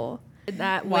example.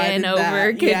 That Why win did over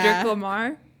that? Kendrick Yeah.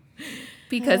 Lamar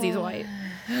because he's white.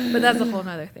 But that's a whole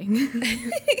nother thing.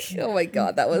 Oh my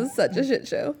God, that was such a shit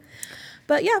show.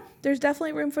 But yeah, there's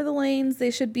definitely room for the lanes.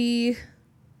 They should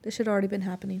already been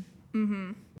happening.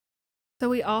 So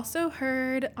we also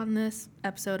heard on this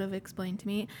episode of Explain to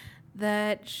Me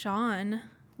that Sean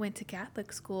went to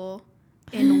Catholic school,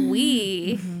 and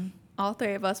we, all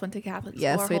three of us, went to Catholic school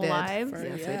our whole lives.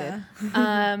 Yes,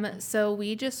 we did. So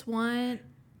we just want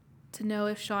to know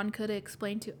if Sean could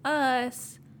explain to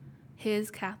us his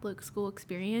Catholic school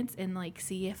experience and like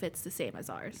see if it's the same as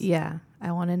ours. Yeah,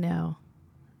 I want to know.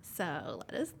 So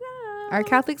let us know. Our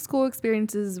Catholic school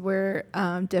experiences were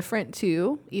different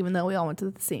too, even though we all went to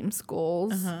the same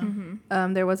schools.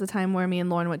 There was a time where me and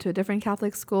Lauren went to a different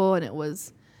Catholic school, and it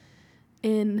was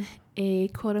in a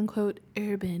quote unquote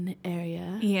urban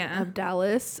area of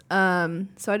Dallas.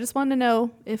 So I just wanted to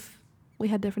know if we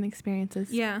had different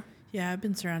experiences. Yeah. Yeah, I've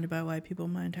been surrounded by white people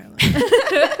my entire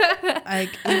life. Like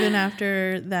even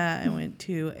after that, I went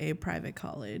to a private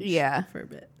college. Yeah. For a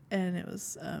bit, and it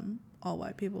was all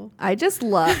white people. I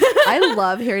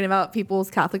love hearing about people's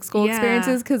Catholic school Yeah.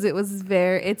 experiences because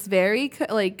it's very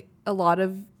like a lot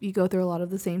of, you go through a lot of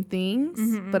the same things,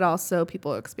 but also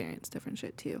people experience different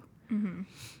shit too.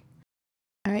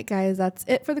 All right, guys, that's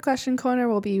it for the question corner.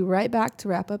 We'll be right back to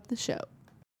wrap up the show.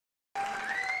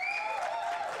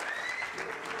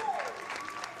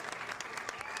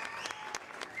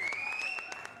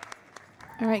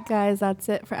 All right, guys, that's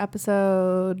it for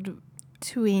episode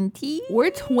 20.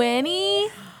 We're 20.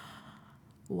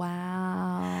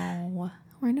 Wow.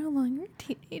 We're no longer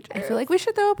teenagers. I feel like we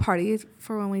should throw a party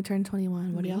for when we turn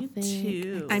 21. What do y'all think?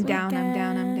 Too. I'm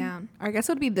down. I guess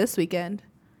it would be this weekend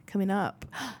coming up.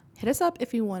 Hit us up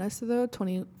if you want us to throw a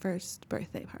 21st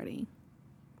birthday party.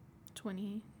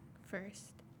 21st.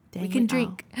 Dang We can it.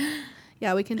 drink.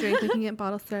 Yeah, we can drink. We can get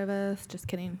bottle service. Just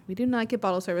kidding. We do not get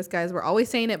bottle service, guys. We're always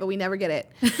saying it, but we never get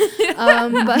it.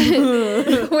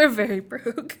 But We're very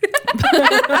broke.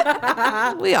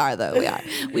 we are, though. We are.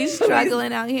 We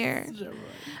struggling out here.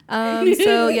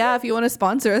 So, yeah, if you want to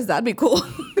sponsor us, that'd be cool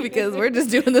because we're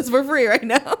just doing this for free right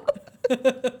now.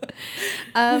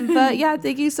 But yeah,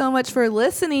 thank you so much for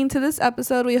listening to this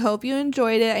episode. We hope you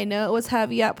enjoyed it. I know it was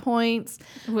heavy at points.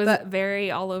 It was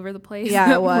very all over the place.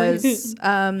 Yeah, it was.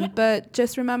 But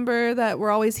just remember that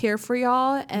we're always here for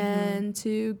y'all and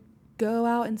to go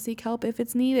out and seek help if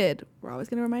it's needed. We're always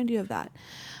going to remind you of that.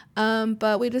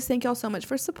 But we just thank y'all so much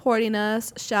for supporting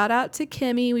us. Shout out to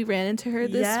Kimmy. We ran into her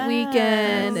this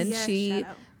weekend and she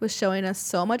was showing us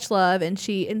so much love and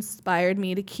she inspired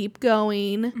me to keep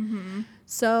going.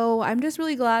 So I'm just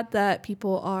really glad that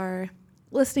people are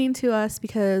listening to us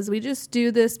because we just do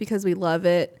this because we love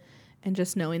it, and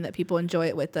just knowing that people enjoy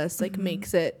it with us like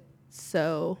makes it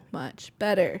so much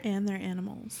better. And they're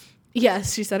animals.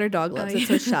 Yes, she said her dog loves it,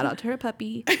 so shout out to her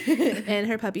puppy. And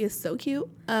her puppy is so cute.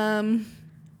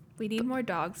 We need more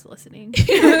dogs listening.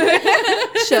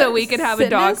 So we could have a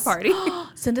dog party.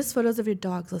 Send us photos of your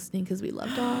dogs listening because we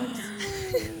love dogs.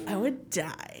 would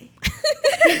die.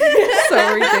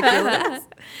 So ridiculous.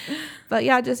 But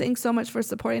yeah, just thanks so much for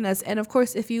supporting us. And of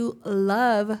course, if you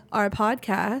love our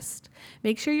podcast,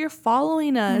 make sure you're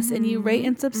following us and you rate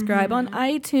and subscribe on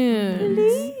iTunes.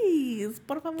 Please.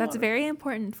 Por favor. That's very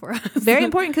important for us. Very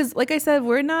important because, like I said,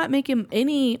 we're not making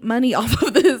any money off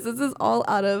of this. This is all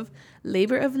out of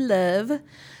labor of love.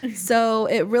 So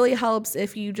it really helps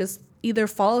if you just either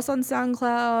follow us on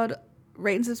SoundCloud,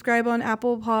 rate and subscribe on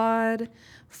Apple Pod,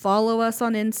 follow us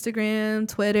on Instagram,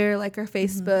 Twitter, like our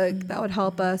Facebook. That would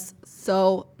help us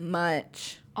so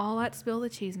much. All at Spill the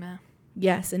Cheesemeh.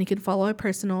 Yes, and you can follow our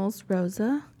personals.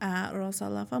 Rosa. At Rosa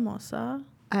La Famosa.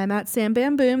 I'm at Sam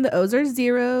Bam Boom. The O's are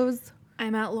zeros.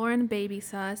 I'm at Lauren Baby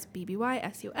Sus,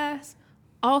 BBYSUS.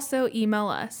 Also email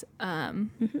us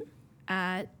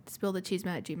at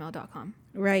spillthecheesemeh@gmail.com.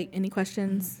 Right. Any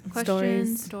questions?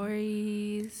 Questions, Stories?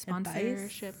 stories, Advice?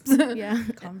 sponsorships. Yeah.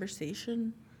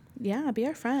 Conversation. Yeah, be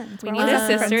our friends. We We're need all a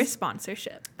friends. sister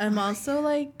sponsorship. I'm also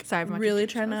like Sorry, I'm really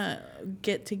trying to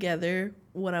get together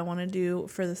what I want to do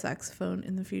for the saxophone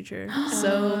in the future.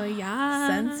 So yeah.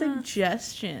 send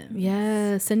suggestions.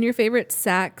 Yeah, send your favorite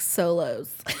sax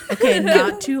solos. Okay,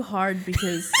 not too hard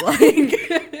because like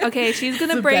Okay, she's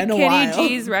gonna It's break been a Kitty while.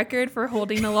 G's record for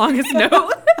holding the longest note.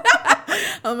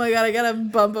 oh my god, I gotta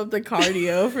bump up the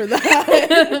cardio for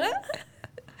that.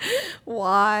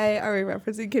 Why are we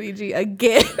referencing Kitty G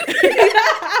again?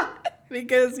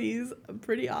 Because he's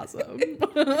pretty awesome.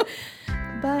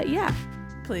 But yeah,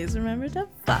 Please remember to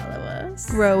follow us.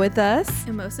 grow with us.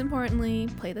 And most importantly,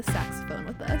 play the saxophone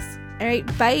with us. All right,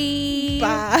 bye.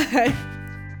 Bye.